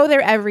we go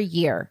there every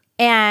year,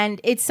 and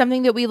it's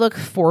something that we look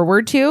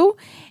forward to.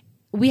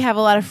 We have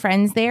a lot of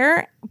friends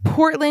there.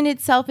 Portland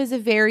itself is a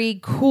very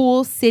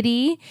cool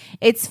city.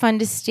 It's fun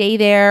to stay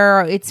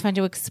there. It's fun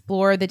to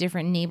explore the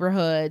different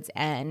neighborhoods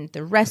and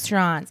the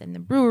restaurants and the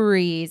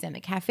breweries and the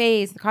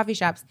cafes, the coffee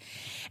shops.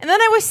 And then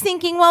I was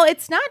thinking, well,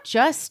 it's not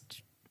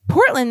just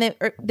Portland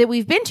that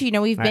we've been to. You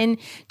know, we've been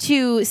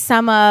to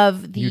some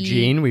of the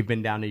Eugene. We've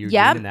been down to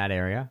Eugene in that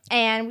area.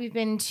 And we've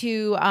been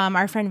to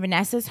our friend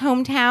Vanessa's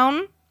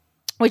hometown,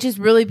 which is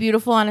really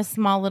beautiful, on a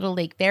small little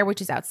lake there,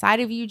 which is outside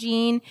of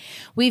Eugene.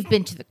 We've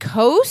been to the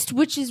coast,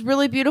 which is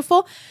really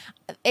beautiful.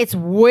 It's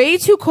way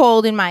too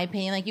cold, in my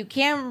opinion. Like, you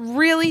can't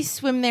really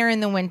swim there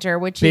in the winter,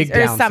 which is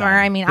or summer.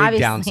 I mean, big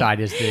obviously, downside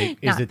is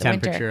the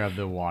temperature winter. of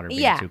the water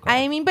being too cold.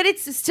 I mean, but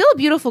it's still a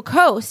beautiful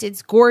coast.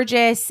 It's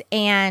gorgeous,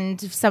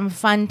 and some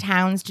fun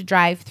towns to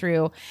drive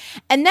through.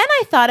 And then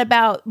I thought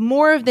about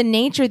more of the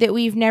nature that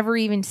we've never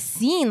even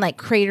seen, like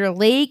Crater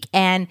Lake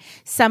and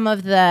some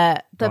of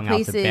the Going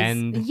places. out to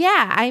Bend.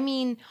 Yeah, I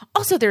mean,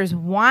 also there's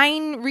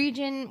wine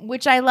region,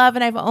 which I love,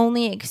 and I've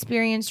only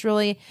experienced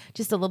really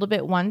just a little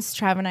bit once.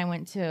 Trav and I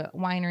went to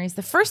wineries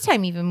the first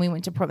time even we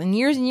went to Portland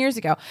years and years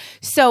ago.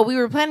 So we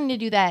were planning to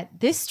do that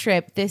this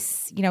trip. We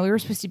were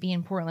supposed to be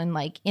in Portland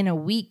like in a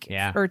week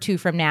or 2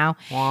 from now.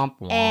 Womp,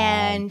 womp.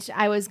 And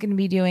I was going to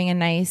be doing a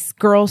nice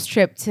girls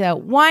trip to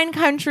wine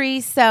country.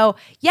 So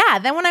yeah,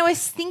 then when I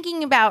was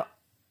thinking about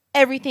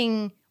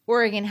everything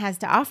Oregon has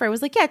to offer, I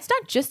was like, yeah, it's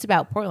not just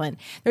about Portland.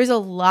 There's a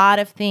lot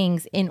of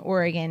things in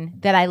Oregon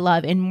that I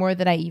love, and more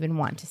that I even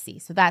want to see.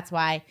 So that's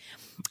why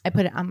I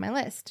put it on my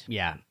list.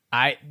 Yeah.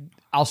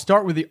 I'll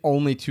start with the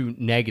only 2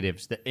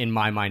 negatives that in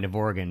my mind of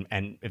Oregon,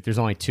 and if there's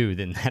only 2,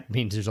 then that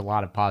means there's a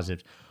lot of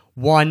positives.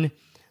 1,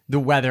 the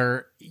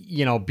weather,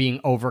 you know, being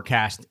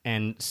overcast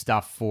and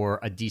stuff for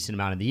a decent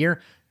amount of the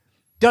year.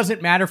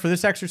 Doesn't matter for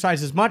this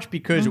exercise as much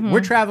because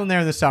we're traveling there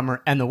in the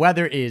summer and the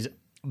weather is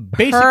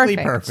basically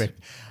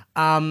perfect.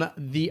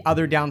 The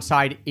other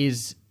downside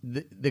is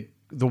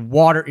the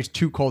water is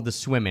too cold to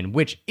swim in,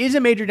 which is a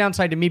major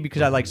downside to me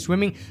because I like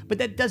swimming, but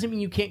that doesn't mean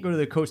you can't go to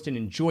the coast and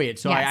enjoy it.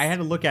 So I had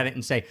to look at it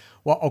and say,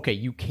 well, okay,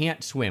 you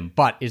can't swim,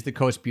 but is the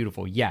coast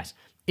beautiful? Yes.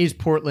 Is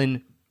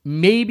Portland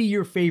maybe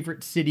your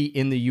favorite city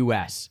in the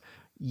U.S.?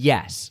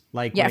 Yes.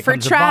 Like, when it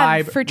comes to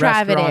vibe,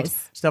 Trav it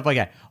is. Stuff like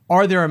that.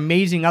 Are there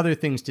amazing other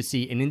things to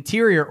see in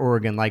interior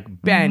Oregon, like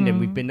Bend, and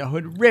we've been to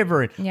Hood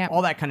River, and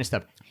all that kind of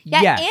stuff?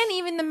 Yeah, yes. And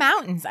even the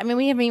mountains. I mean,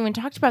 we haven't even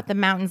talked about the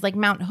mountains. Like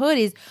Mount Hood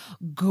is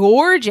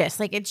gorgeous.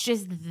 Like, it's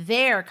just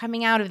there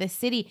coming out of the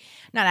city.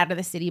 Not out of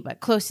the city,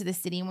 but close to the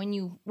city. And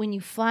when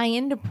you fly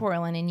into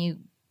Portland and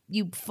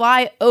you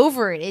fly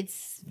over it,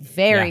 it's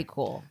very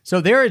cool.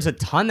 So there is a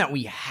ton that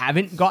we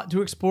haven't got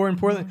to explore in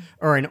Portland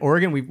or in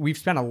Oregon. We've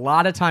spent a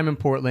lot of time in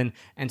Portland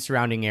and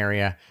surrounding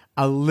area,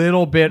 a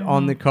little bit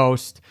on the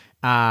coast.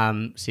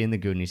 Seeing the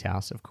Goonies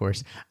house, of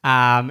course,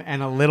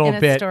 and a little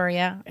in bit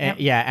Astoria.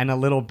 and a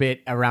little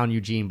bit around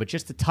Eugene, but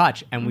just a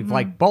touch, and we've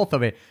liked both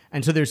of it.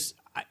 And so there's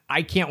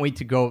I can't wait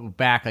to go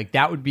back. Like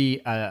that would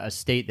be a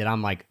state that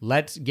I'm like,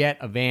 let's get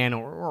a van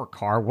or a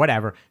car,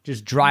 whatever,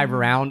 just drive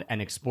around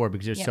and explore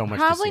because there's so much.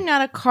 Probably to see.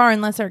 not a car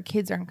unless our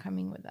kids aren't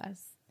coming with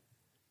us.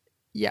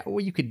 Yeah, well,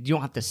 you don't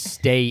have to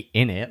stay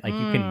in it. Like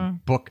you can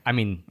book. I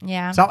mean,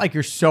 Yeah. it's not like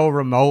you're so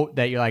remote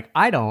that you're like,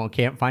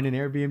 can't find an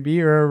Airbnb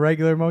or a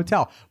regular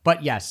motel.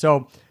 But yeah,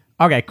 so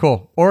okay,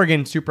 cool.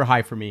 Oregon, super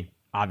high for me.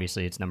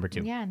 Obviously, it's number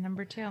 2. Yeah,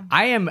 number 2.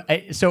 I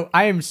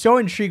am so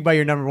intrigued by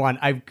your number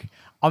 1.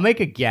 I'll make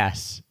a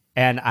guess,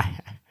 and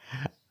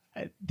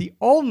the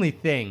only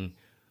thing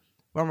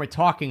when we're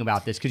talking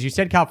about this, because you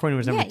said California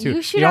was number 2.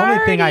 You should the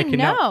only thing I already can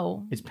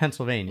know. is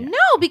Pennsylvania.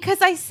 No, because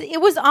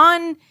it was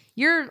on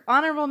your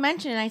honorable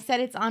mention, and I said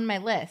it's on my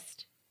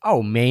list.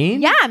 Oh,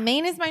 Maine? Yeah,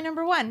 Maine is my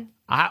number 1.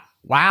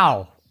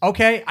 Wow.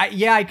 Okay.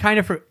 I kind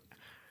of.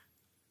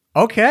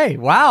 Okay.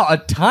 Wow. A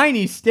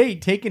tiny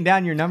state taking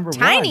down your number 1.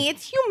 Tiny.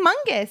 It's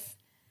humongous.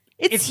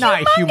 It's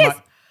not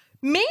humongous.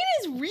 Maine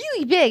is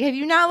really big. Have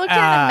you not looked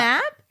at a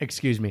map?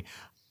 Excuse me.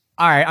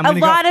 All right. A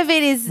lot of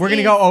it is. We're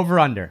gonna go over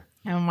under.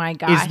 Oh my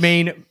gosh.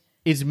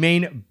 Is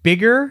Maine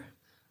bigger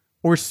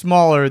or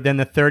smaller than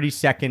the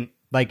 32nd?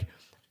 Like,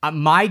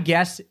 my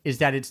guess is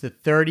that it's the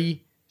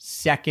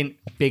 32nd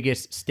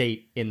biggest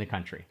state in the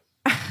country.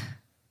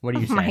 What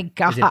do you say? My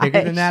gosh. Is it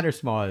bigger than that or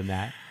smaller than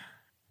that?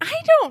 I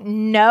don't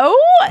know.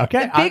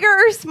 Okay, Bigger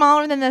or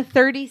smaller than the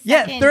 32nd?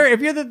 Yeah, if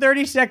you're the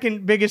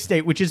 32nd biggest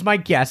state, which is my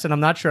guess, and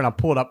I'm not sure, and I'll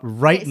pull it up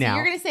right so now.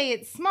 you're going to say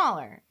it's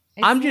smaller.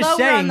 It's I'm just lower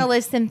saying- on the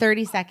list than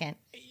 32nd.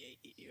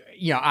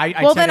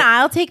 Well, then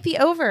I'll take the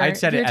over. I'd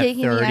said You're it at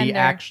taking the 30, under.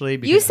 actually. You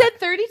because said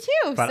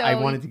 32. But so I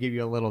wanted to give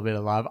you a little bit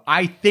of love.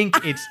 I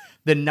think it's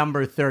the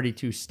number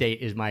 32 state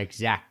is my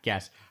exact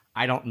guess.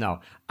 I don't know.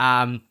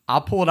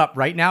 I'll pull it up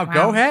right now. Wow.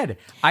 Go ahead.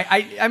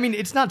 I mean,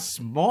 it's not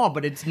small,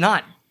 but it's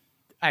not.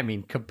 I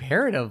mean,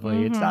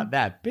 comparatively, it's not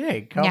that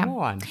big. Come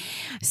on.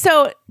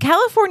 So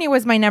California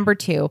was my number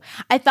 2.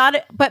 I thought,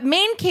 but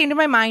Maine came to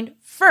my mind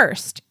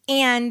first.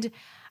 And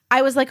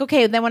I was like,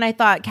 okay, then when I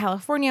thought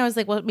California, I was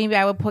like, well, maybe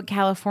I would put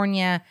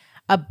California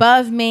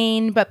above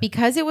Maine. But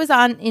because it was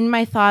in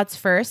my thoughts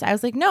first, I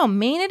was like, no,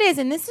 Maine it is.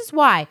 And this is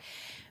why.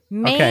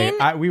 Maine.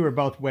 Okay, we were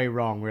both way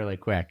wrong really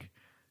quick.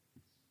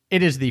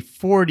 It is the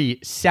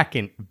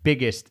 42nd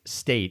biggest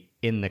state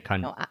in the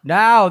country.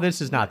 No,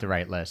 this is not the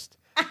right list.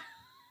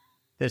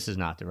 This is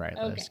not the right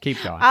list.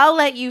 Keep going. I'll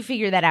let you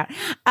figure that out.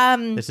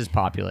 This is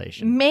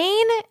population.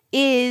 Maine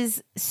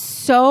is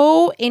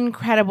so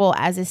incredible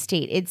as a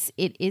state.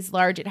 It is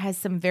large. It has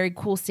some very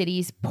cool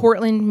cities.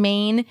 Portland,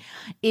 Maine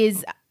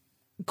is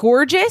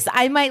gorgeous.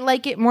 I might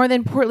like it more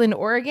than Portland,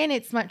 Oregon.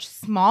 It's much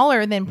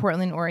smaller than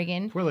Portland,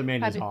 Oregon. Portland,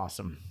 Maine is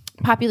awesome.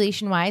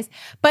 Population wise,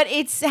 but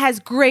it has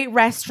great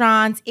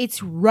restaurants.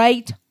 It's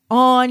right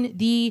on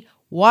the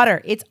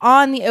water. It's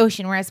on the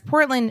ocean. Whereas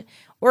Portland,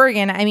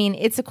 Oregon, I mean,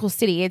 it's a cool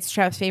city. It's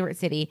Trev's favorite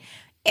city.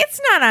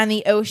 It's not on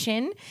the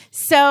ocean.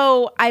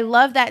 So I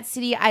love that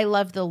city. I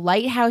love the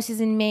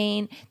lighthouses in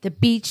Maine. The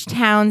beach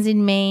towns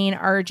in Maine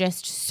are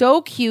just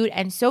so cute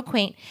and so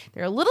quaint.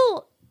 They're a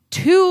little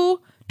too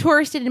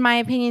touristed, in my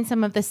opinion.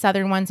 Some of the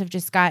southern ones have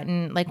just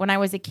gotten, like when I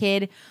was a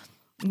kid,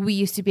 we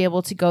used to be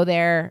able to go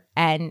there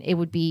and it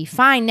would be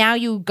fine. Now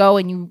you go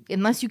and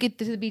unless you get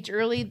to the beach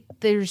early,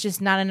 there's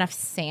just not enough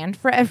sand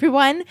for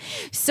everyone.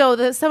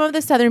 So some of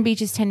the southern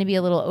beaches tend to be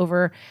a little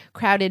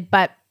overcrowded,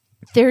 but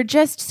they're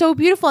just so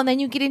beautiful. And then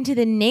you get into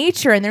the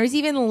nature and there's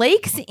even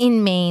lakes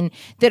in Maine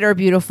that are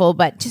beautiful,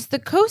 but just the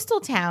coastal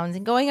towns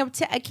and going up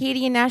to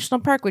Acadia National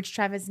Park, which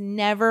Trav has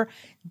never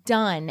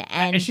done.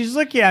 And she's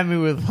looking at me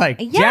with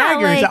daggers.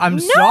 like, I'm no,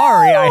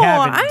 sorry I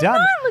haven't I'm done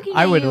not it. looking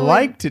I at would you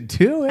like to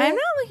do it. I'm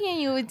not looking at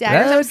you with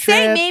daggers. Road I'm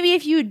saying trip. maybe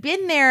if you'd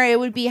been there, it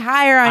would be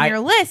higher on your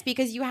list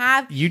because you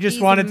have You just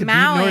these wanted to beat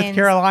North mountains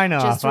Carolina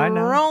just off. I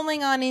know.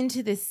 rolling on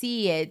into the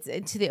sea,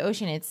 to the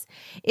ocean.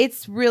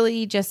 It's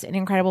really just an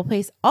incredible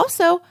place.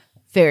 Also,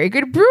 very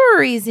good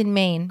breweries in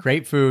Maine.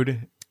 Great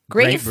food.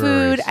 Great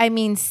breweries. food. I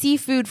mean,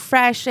 seafood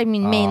fresh. I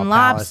mean, Maine Palace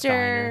lobster.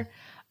 Diner.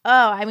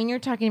 Oh, I mean, you're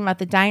talking about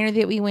the diner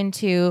that we went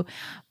to,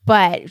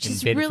 but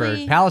just In Bidford.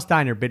 really. Palace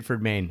Diner,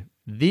 Bidford, Maine.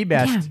 The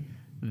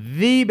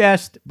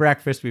best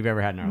breakfast we've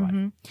ever had in our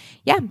life.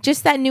 Yeah,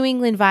 just that New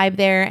England vibe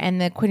there and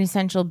the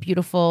quintessential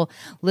beautiful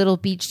little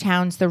beach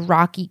towns, the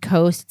rocky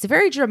coast. It's a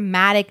very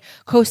dramatic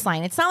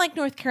coastline. It's not like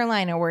North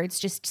Carolina where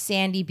it's just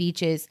sandy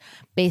beaches,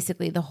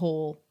 basically the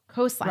whole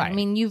coastline. Right. I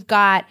mean, you've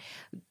got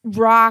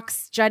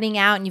rocks jutting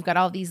out and you've got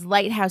all these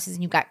lighthouses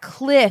and you've got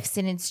cliffs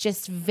and it's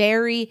just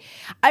very...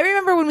 I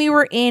remember when we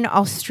were in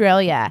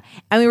Australia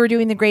and we were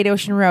doing the Great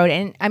Ocean Road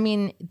and I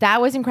mean,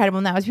 that was incredible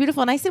and that was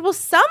beautiful. And I said, well,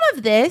 some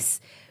of this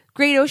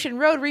Great Ocean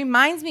Road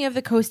reminds me of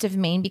the coast of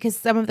Maine because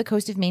some of the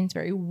coast of Maine is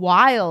very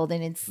wild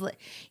and it's,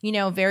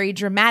 very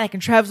dramatic.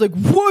 And Trav's like,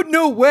 what?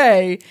 No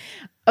way.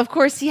 Of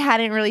course, he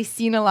hadn't really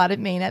seen a lot of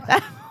Maine at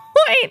that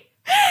point.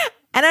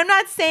 And I'm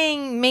not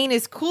saying Maine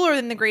is cooler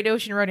than the Great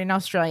Ocean Road in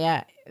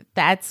Australia.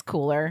 That's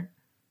cooler.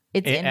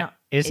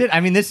 Is it? I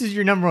mean, this is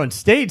your number one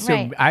state, so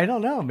Right. I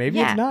don't know. Maybe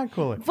Yeah. it's not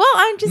cooler. Well,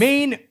 I'm just...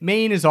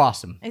 Maine is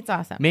awesome. It's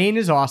awesome. Maine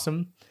is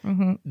awesome.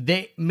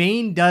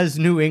 Maine does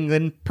New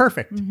England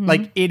perfect.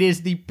 Like it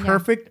is the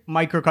perfect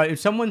microcosm. If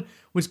someone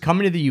was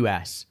coming to the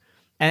U.S.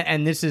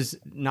 and this is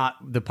not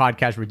the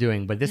podcast we're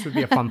doing, but this would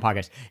be a fun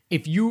podcast.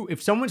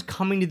 If someone's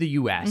coming to the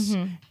U.S.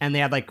 and they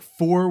had like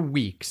 4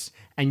 weeks,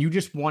 and you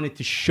just wanted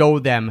to show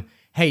them,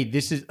 hey,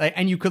 this is,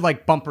 and you could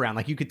like bump around,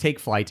 like you could take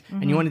flights,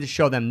 and you wanted to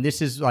show them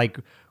this is like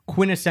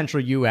quintessential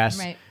U.S.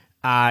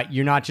 Right.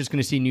 You're not just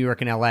going to see New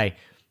York and L.A.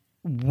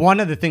 One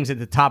of the things at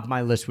the top of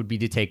my list would be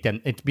to take them.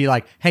 It'd be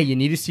like, hey, you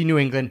need to see New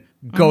England,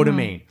 go to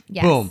Maine.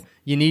 Yes. Boom.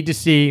 You need to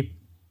see,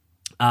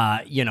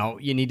 you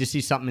need to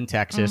see something in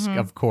Texas,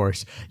 of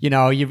course.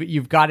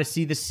 You've got to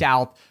see the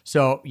South.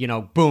 So,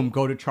 boom,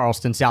 go to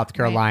Charleston, South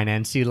Carolina,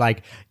 and see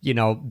like,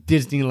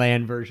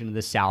 Disneyland version of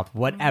the South,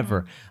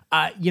 whatever.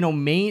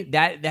 Maine,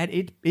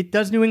 it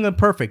does New England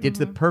perfect. It's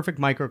the perfect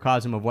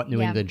microcosm of what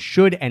New England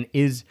should and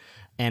is.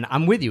 And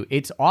I'm with you.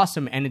 It's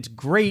awesome and it's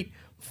great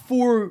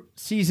 4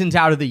 seasons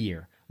out of the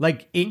year.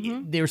 Like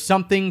there's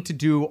something to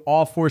do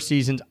all 4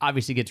 seasons.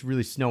 Obviously, it gets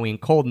really snowy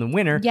and cold in the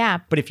winter. Yeah.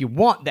 But if you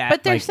want that,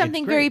 but there's like,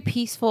 something it's very great.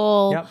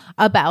 peaceful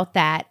about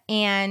that.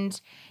 And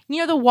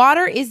the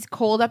water is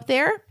cold up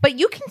there, but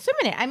you can swim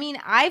in it. I mean,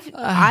 I've swam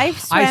I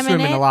swim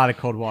in it. a lot of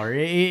cold water.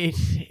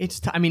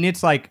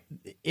 It's like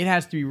it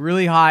has to be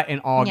really hot in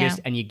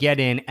August, and you get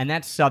in, and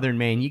that's Southern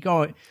Maine. You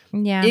go,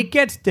 it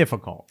gets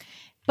difficult.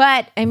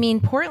 But I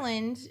mean,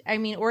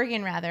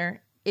 Oregon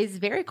rather, is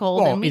very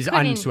cold. Well, and it's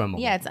unswimmable.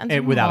 Yeah, it's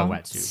unswimmable. Without a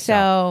wetsuit.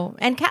 So,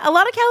 and a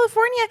lot of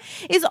California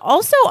is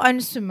also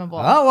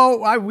unswimmable. Oh,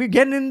 well, we're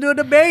getting into a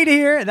debate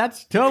here.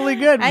 That's totally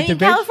good. I mean,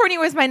 California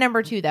was my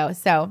number 2, though,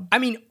 so. I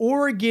mean,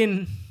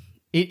 Oregon,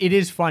 it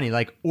is funny.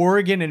 Like,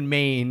 Oregon and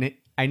Maine,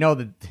 I know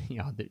that,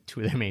 the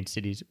 2 of their main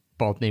cities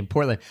both named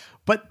Portland.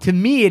 But to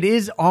me, it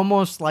is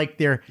almost like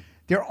they're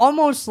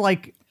almost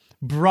like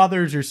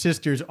brothers or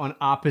sisters on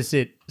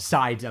opposite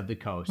sides of the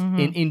coast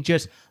in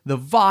just the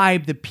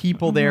vibe, the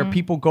people there.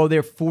 People go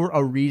there for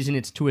a reason.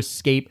 It's to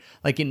escape.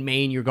 Like in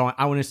Maine, you're going,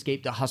 I want to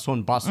escape the hustle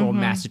and bustle of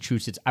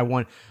Massachusetts. I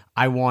want,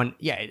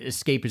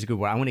 escape is a good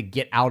word. I want to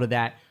get out of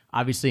that.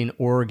 Obviously in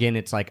Oregon,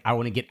 it's like, I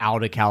want to get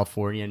out of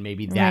California and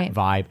maybe that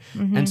vibe.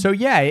 And so,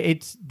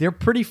 they're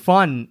pretty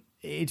fun.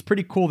 It's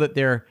pretty cool that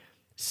they're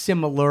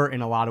similar in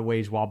a lot of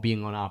ways while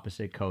being on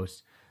opposite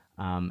coasts,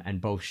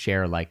 and both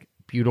share like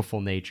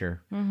beautiful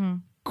nature,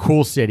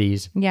 cool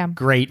cities,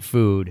 great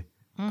food,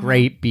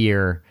 great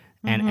beer,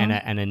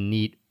 and a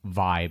neat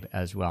vibe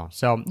as well.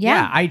 So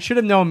I should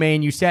have known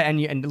Maine. You said,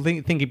 and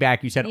thinking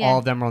back, you said all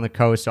of them are on the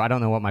coast. So I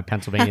don't know what my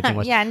Pennsylvania thing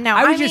was.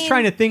 I was just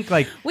trying to think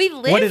like, we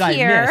live what did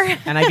here. I miss?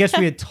 And I guess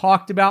we had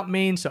talked about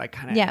Maine, so I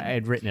kind of I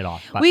had written it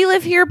off. But. We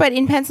live here, but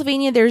in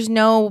Pennsylvania, there's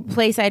no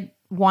place I'd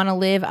want to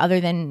live other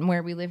than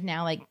where we live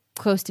now, like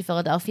close to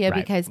Philadelphia,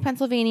 because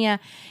Pennsylvania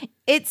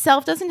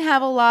itself doesn't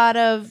have a lot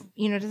of,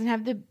 doesn't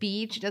have the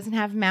beach, doesn't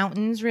have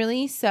mountains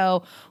really.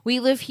 So we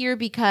live here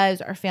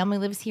because our family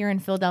lives here,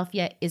 and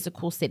Philadelphia is a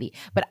cool city.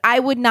 But I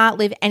would not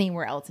live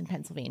anywhere else in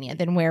Pennsylvania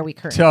than where we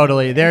currently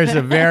live. There's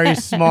a very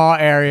small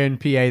area in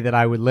PA that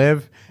I would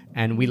live,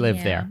 and we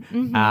live there.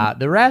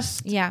 The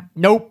rest,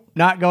 nope,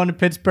 not going to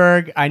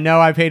Pittsburgh. I know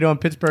I've hated on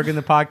Pittsburgh in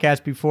the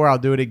podcast before. I'll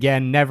do it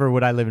again. Never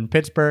would I live in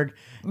Pittsburgh.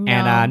 No.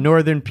 And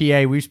northern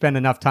PA, we've spent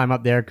enough time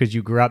up there because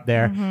you grew up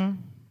there.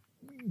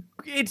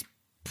 It's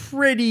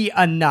pretty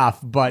enough,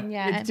 but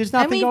it's just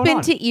nothing going on. And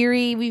we've been to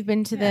Erie. We've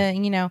been to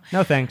the,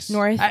 no thanks.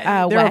 North,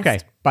 they're west. okay,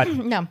 but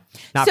no.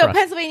 Not so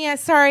Pennsylvania,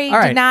 sorry, all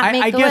right. did not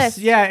make I the guess, list.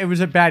 Yeah, it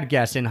was a bad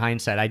guess in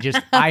hindsight.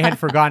 I had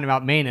forgotten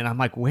about Maine, and I'm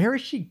like, where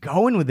is she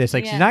going with this?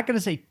 Like, she's not going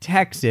to say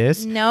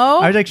Texas. No.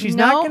 I was like, she's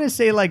not going to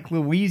say like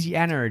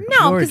Louisiana or Georgia.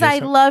 No, because I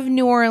love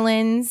New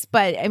Orleans,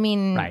 but I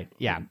mean. Right,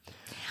 yeah.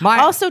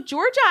 Also,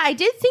 Georgia, I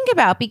did think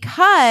about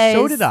because.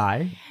 So did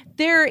I.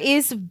 There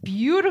is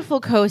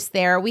beautiful coast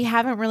there. We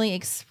haven't really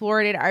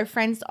explored it. Our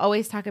friends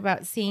always talk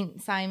about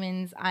St.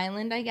 Simon's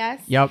Island, I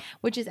guess. Yep.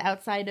 Which is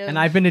outside of. And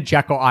I've been to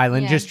Jekyll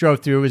Island. Just drove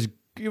through.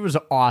 It was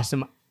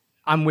awesome.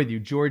 I'm with you.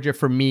 Georgia,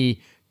 for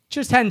me,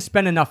 just hadn't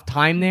spent enough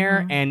time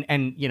there. And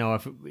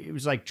if it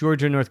was like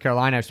Georgia, North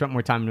Carolina, I've spent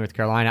more time in North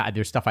Carolina.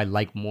 There's stuff I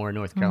like more in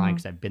North Carolina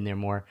because I've been there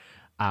more.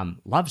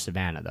 Love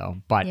Savannah though,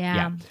 but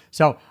yeah.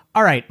 So,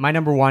 all right, my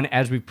number 1,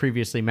 as we've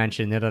previously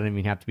mentioned, there doesn't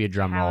even have to be a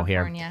drum roll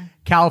here.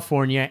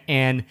 California,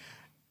 and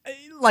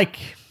like,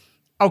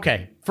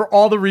 okay, for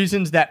all the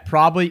reasons that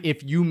probably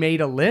if you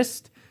made a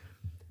list,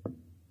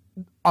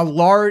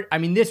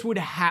 this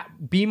would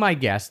be my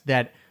guess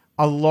that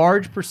a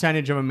large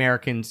percentage of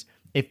Americans,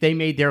 if they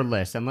made their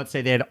list, and let's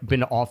say they had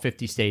been to all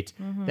 50 states,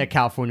 that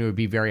California would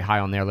be very high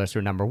on their list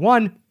or number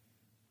 1.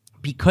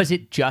 Because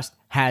it just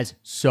has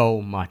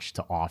so much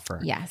to offer.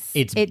 Yes.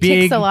 It big,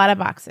 ticks a lot of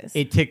boxes.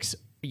 It ticks,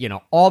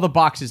 all the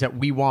boxes that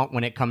we want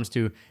when it comes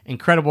to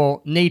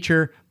incredible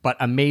nature, but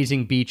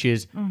amazing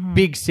beaches,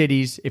 big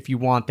cities, if you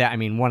want that. I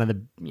mean, one of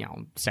the,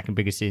 second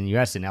biggest city in the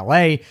U.S. in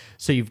L.A.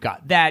 So you've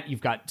got that.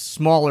 You've got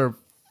smaller,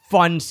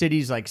 fun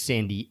cities like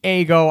San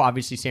Diego.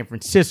 Obviously, San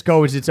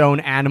Francisco is its own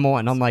animal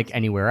and unlike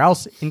anywhere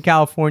else in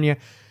California.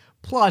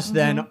 Plus,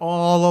 then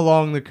all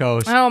along the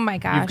coast, Oh my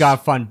gosh. you've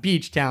got fun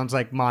beach towns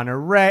like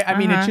Monterey. I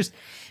mean, it's just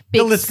the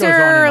Big list goes on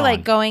Sur, and on.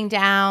 like going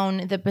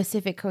down the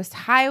Pacific Coast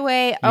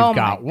Highway. You've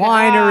got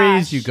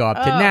wineries. You go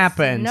up to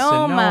Napa and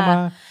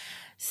Sonoma.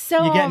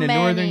 So You get into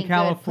many Northern good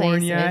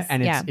California, places.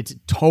 and Yeah. it's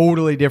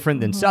totally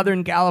different than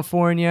Southern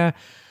California.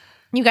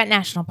 You got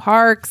national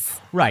parks.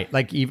 Right,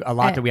 like a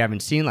lot that we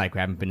haven't seen. Like we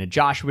haven't been to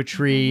Joshua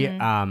Tree.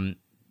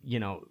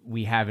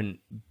 We haven't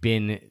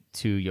been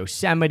to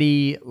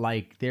Yosemite.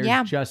 Like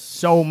there's just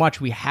so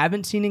much we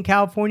haven't seen in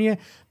California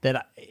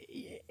that,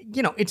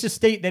 it's a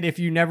state that if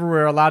you never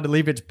were allowed to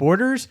leave its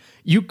borders,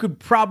 you could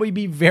probably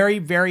be very,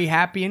 very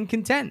happy and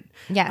content.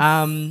 Yes.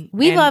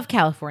 We love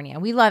California.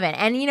 We love it.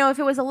 And, if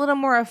it was a little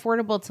more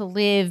affordable to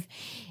live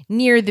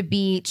near the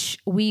beach,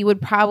 we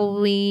would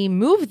probably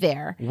move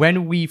there.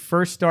 When we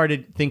first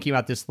started thinking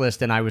about this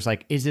list, and I was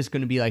like, is this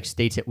going to be like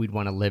states that we'd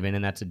want to live in?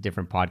 And that's a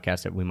different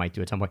podcast that we might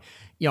do at some point.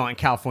 And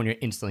California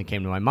instantly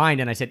came to my mind.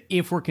 And I said,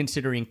 if we're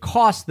considering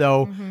cost,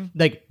 though,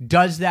 like,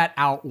 does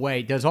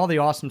all the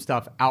awesome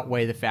stuff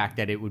outweigh the fact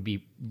that it would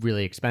be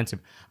really expensive?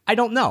 I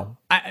don't know.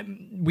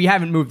 We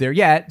haven't moved there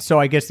yet. So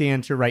I guess the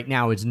answer right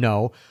now is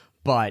no.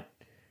 But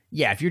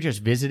yeah, if you're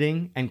just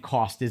visiting and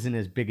cost isn't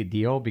as big a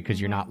deal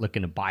because you're not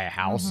looking to buy a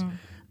house,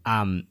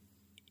 for me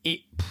it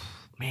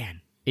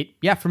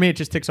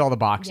just ticks all the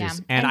boxes. Yeah.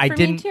 And And I for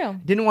me too.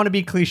 didn't want to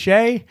be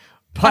cliche,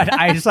 but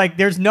I just like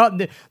there's not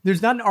an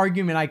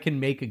argument I can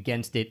make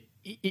against it.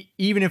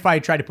 Even if I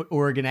try to put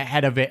Oregon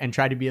ahead of it and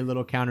try to be a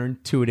little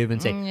counterintuitive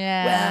and say,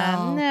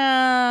 well,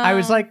 no. I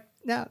was like,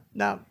 no.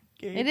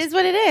 It is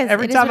what it is.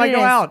 Every It is time what I it go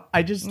is. out,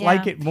 I just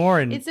like it more.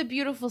 And It's a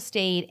beautiful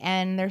state,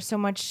 and there's so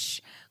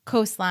much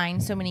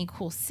coastline, so many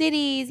cool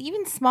cities,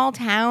 even small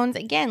towns.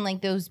 Again,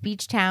 like those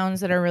beach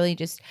towns that are really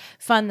just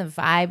fun. The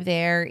vibe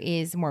there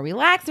is more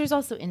relaxed. There's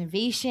also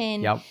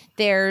innovation. Yep.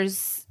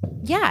 There's,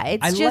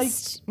 it's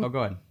just. go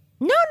ahead.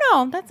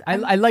 No, that's.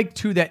 I like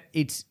too that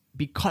it's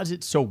because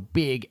it's so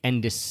big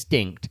and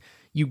distinct,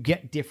 you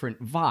get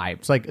different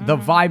vibes. Like the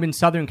vibe in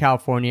Southern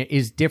California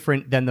is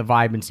different than the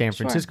vibe in San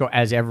Francisco,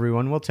 as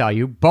everyone will tell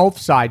you. Both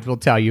sides will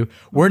tell you,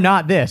 we're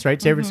not this,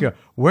 right? San Francisco,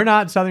 we're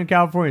not Southern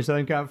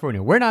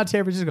California, we're not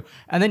San Francisco.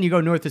 And then you go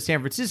north of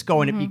San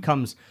Francisco and it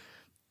becomes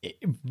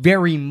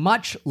very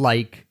much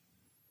like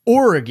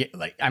Oregon.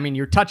 Like, I mean,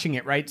 you're touching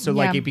it, right? So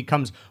like it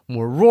becomes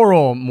more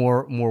rural,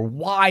 more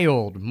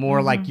wild,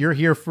 more like you're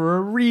here for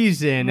a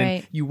reason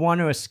and you want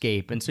to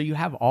escape. And so you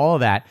have all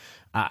of that.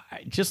 I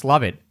just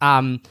love it.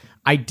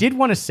 I did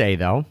want to say,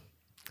 though,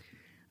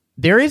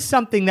 there is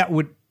something that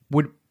would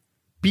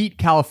beat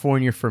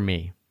California for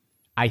me,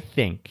 I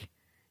think,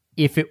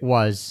 if it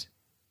was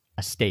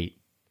a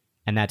state,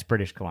 and that's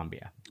British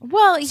Columbia.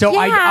 Well, So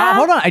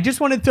hold on. I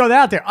just want to throw that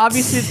out there.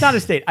 Obviously, it's not a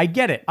state. I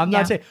get it. I'm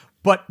not saying,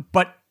 but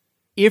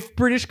if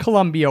British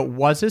Columbia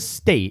was a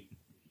state,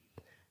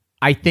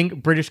 I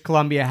think British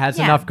Columbia has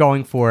enough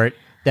going for it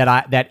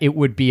that it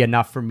would be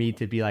enough for me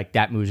to be like,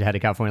 that moves ahead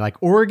of California. Like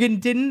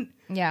Oregon didn't.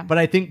 Yeah. But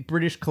I think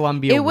British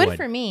Columbia It would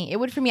for me. It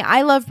would for me.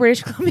 I love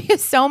British Columbia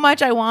so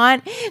much. I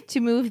want to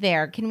move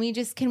there. Can we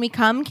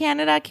come,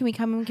 Canada? Can we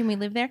come? Can we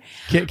live there?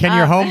 Can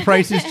your home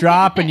prices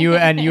drop and you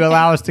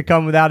allow us to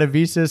come without a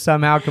visa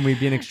somehow? Can we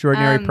be an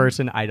extraordinary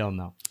person? I don't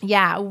know.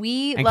 Yeah,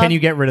 Can you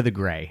get rid of the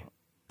gray?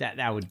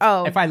 That would.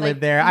 If I live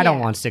there, I don't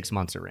want 6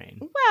 months of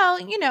rain. Well,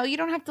 you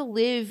don't have to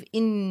live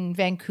in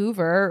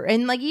Vancouver,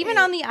 and like even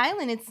on the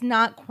island, it's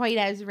not quite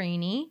as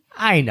rainy.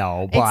 I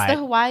know, but It's the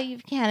Hawaii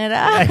of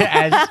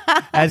Canada.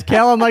 as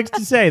Callum likes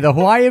to say, the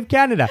Hawaii of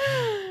Canada.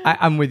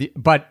 I'm with you.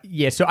 But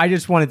yeah, so I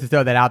just wanted to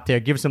throw that out there.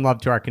 Give some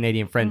love to our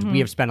Canadian friends. We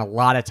have spent a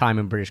lot of time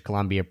in British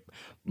Columbia,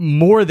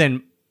 more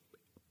than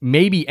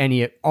maybe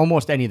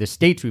almost any of the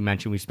states we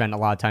mentioned. We spent a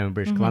lot of time in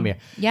British Columbia.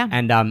 Yeah.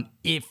 And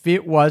if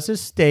it was a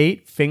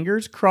state,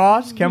 fingers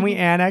crossed, can we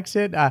annex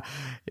it?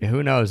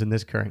 Who knows in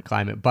this current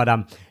climate? But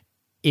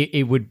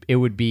it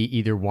would be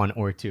either one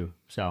or two.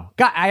 So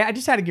I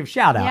just had to give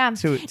shout out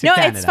to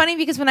Canada. It's funny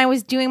because when I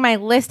was doing my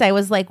list, I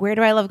was like, where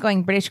do I love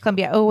going? British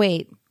Columbia. Oh,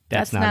 wait.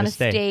 That's not a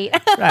state.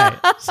 Right.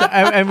 So,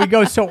 and we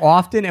go so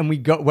often, and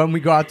when we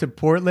go out to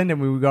Portland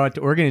and we go out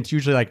to Oregon, it's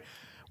usually like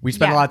we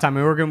spend a lot of time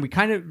in Oregon. We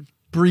kind of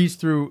breeze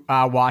through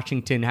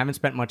Washington, haven't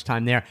spent much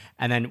time there,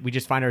 and then we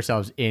just find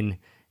ourselves in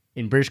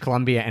British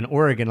Columbia and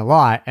Oregon a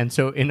lot. And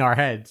so in our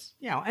heads,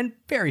 and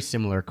very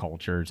similar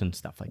cultures and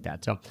stuff like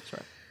that. So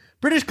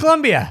British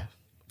Columbia,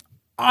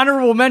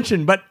 honorable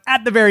mention, but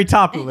at the very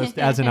top of the list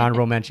as an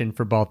honorable mention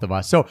for both of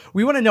us. So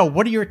we want to know,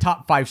 what are your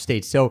top 5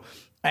 states? So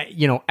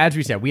as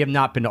we said, we have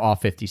not been to all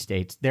 50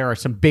 states. There are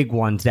some big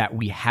ones that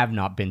we have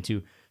not been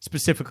to,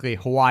 specifically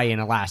Hawaii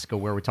and Alaska,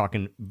 where we're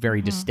talking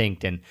very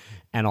distinct and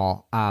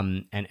all,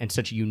 and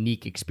such a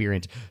unique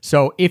experience.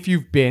 So if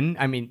you've been,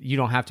 I mean, you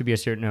don't have to be a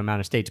certain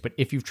amount of states, but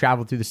if you've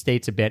traveled through the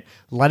states a bit,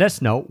 let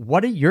us know,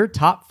 what are your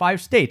top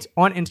 5 states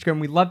on Instagram?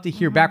 We'd love to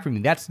hear back from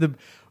you. That's the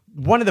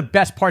one of the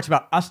best parts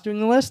about us doing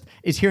the list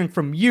is hearing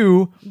from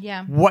you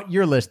Yeah. what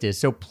your list is.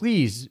 So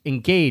please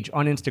engage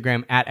on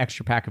Instagram at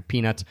Extra Pack of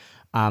Peanuts.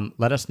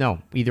 Let us know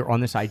either on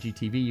this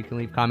IGTV. You can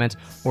leave comments,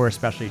 or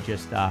especially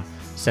just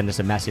send us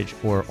a message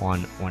or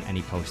on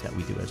any post that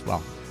we do as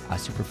well.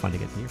 Super fun to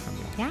get to hear from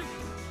you. Yeah.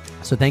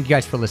 So thank you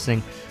guys for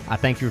listening.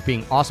 Thank you for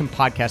being awesome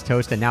podcast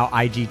hosts and now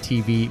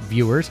IGTV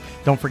viewers.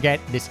 Don't forget,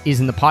 this is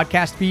in the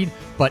podcast feed,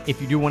 but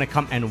if you do want to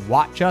come and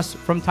watch us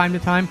from time to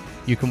time,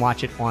 you can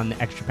watch it on the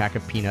Extra Pack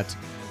of Peanuts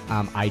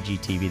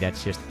IGTV.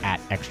 That's just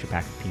at Extra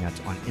Pack of Peanuts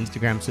on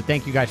Instagram. So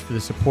thank you guys for the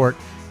support.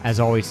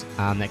 As always,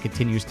 that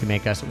continues to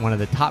make us one of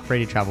the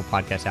top-rated travel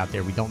podcasts out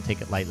there. We don't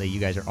take it lightly. You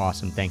guys are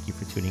awesome. Thank you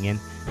for tuning in.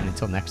 And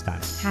until next time.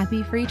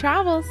 Happy free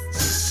travels.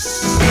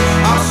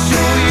 I'll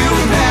show you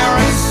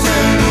Paris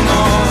in the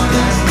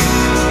morning.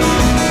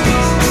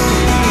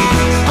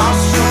 I'll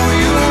show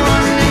you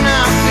London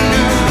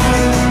afternoon.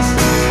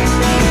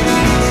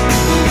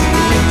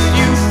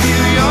 You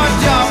feel your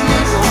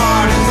Dublin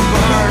heart is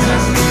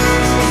burning.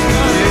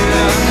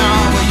 Yeah, no,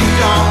 you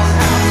don't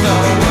have to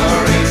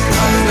worry,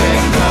 'cause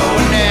we're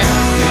going there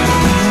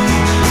soon.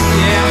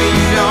 Yeah,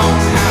 you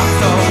don't have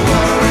to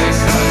worry,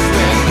 'cause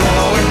we're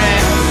going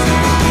there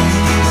soon.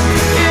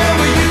 Yeah,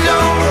 but you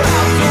don't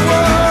have to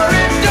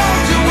worry,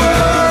 don't you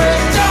worry,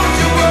 don't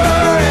you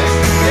worry.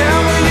 Yeah,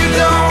 but you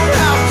don't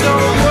have to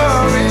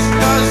worry,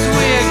 'cause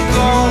we're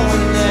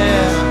going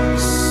there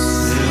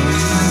soon.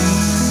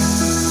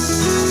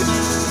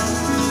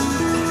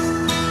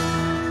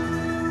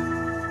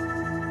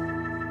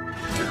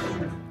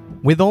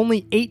 With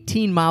only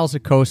 18 miles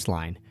of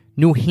coastline,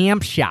 New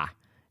Hampshire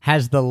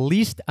has the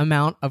least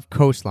amount of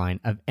coastline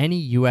of any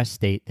U.S.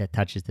 state that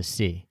touches the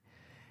sea,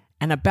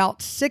 and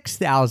about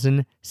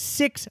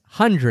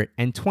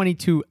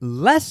 6,622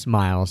 less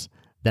miles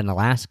than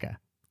Alaska,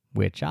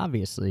 which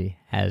obviously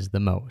has the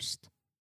most.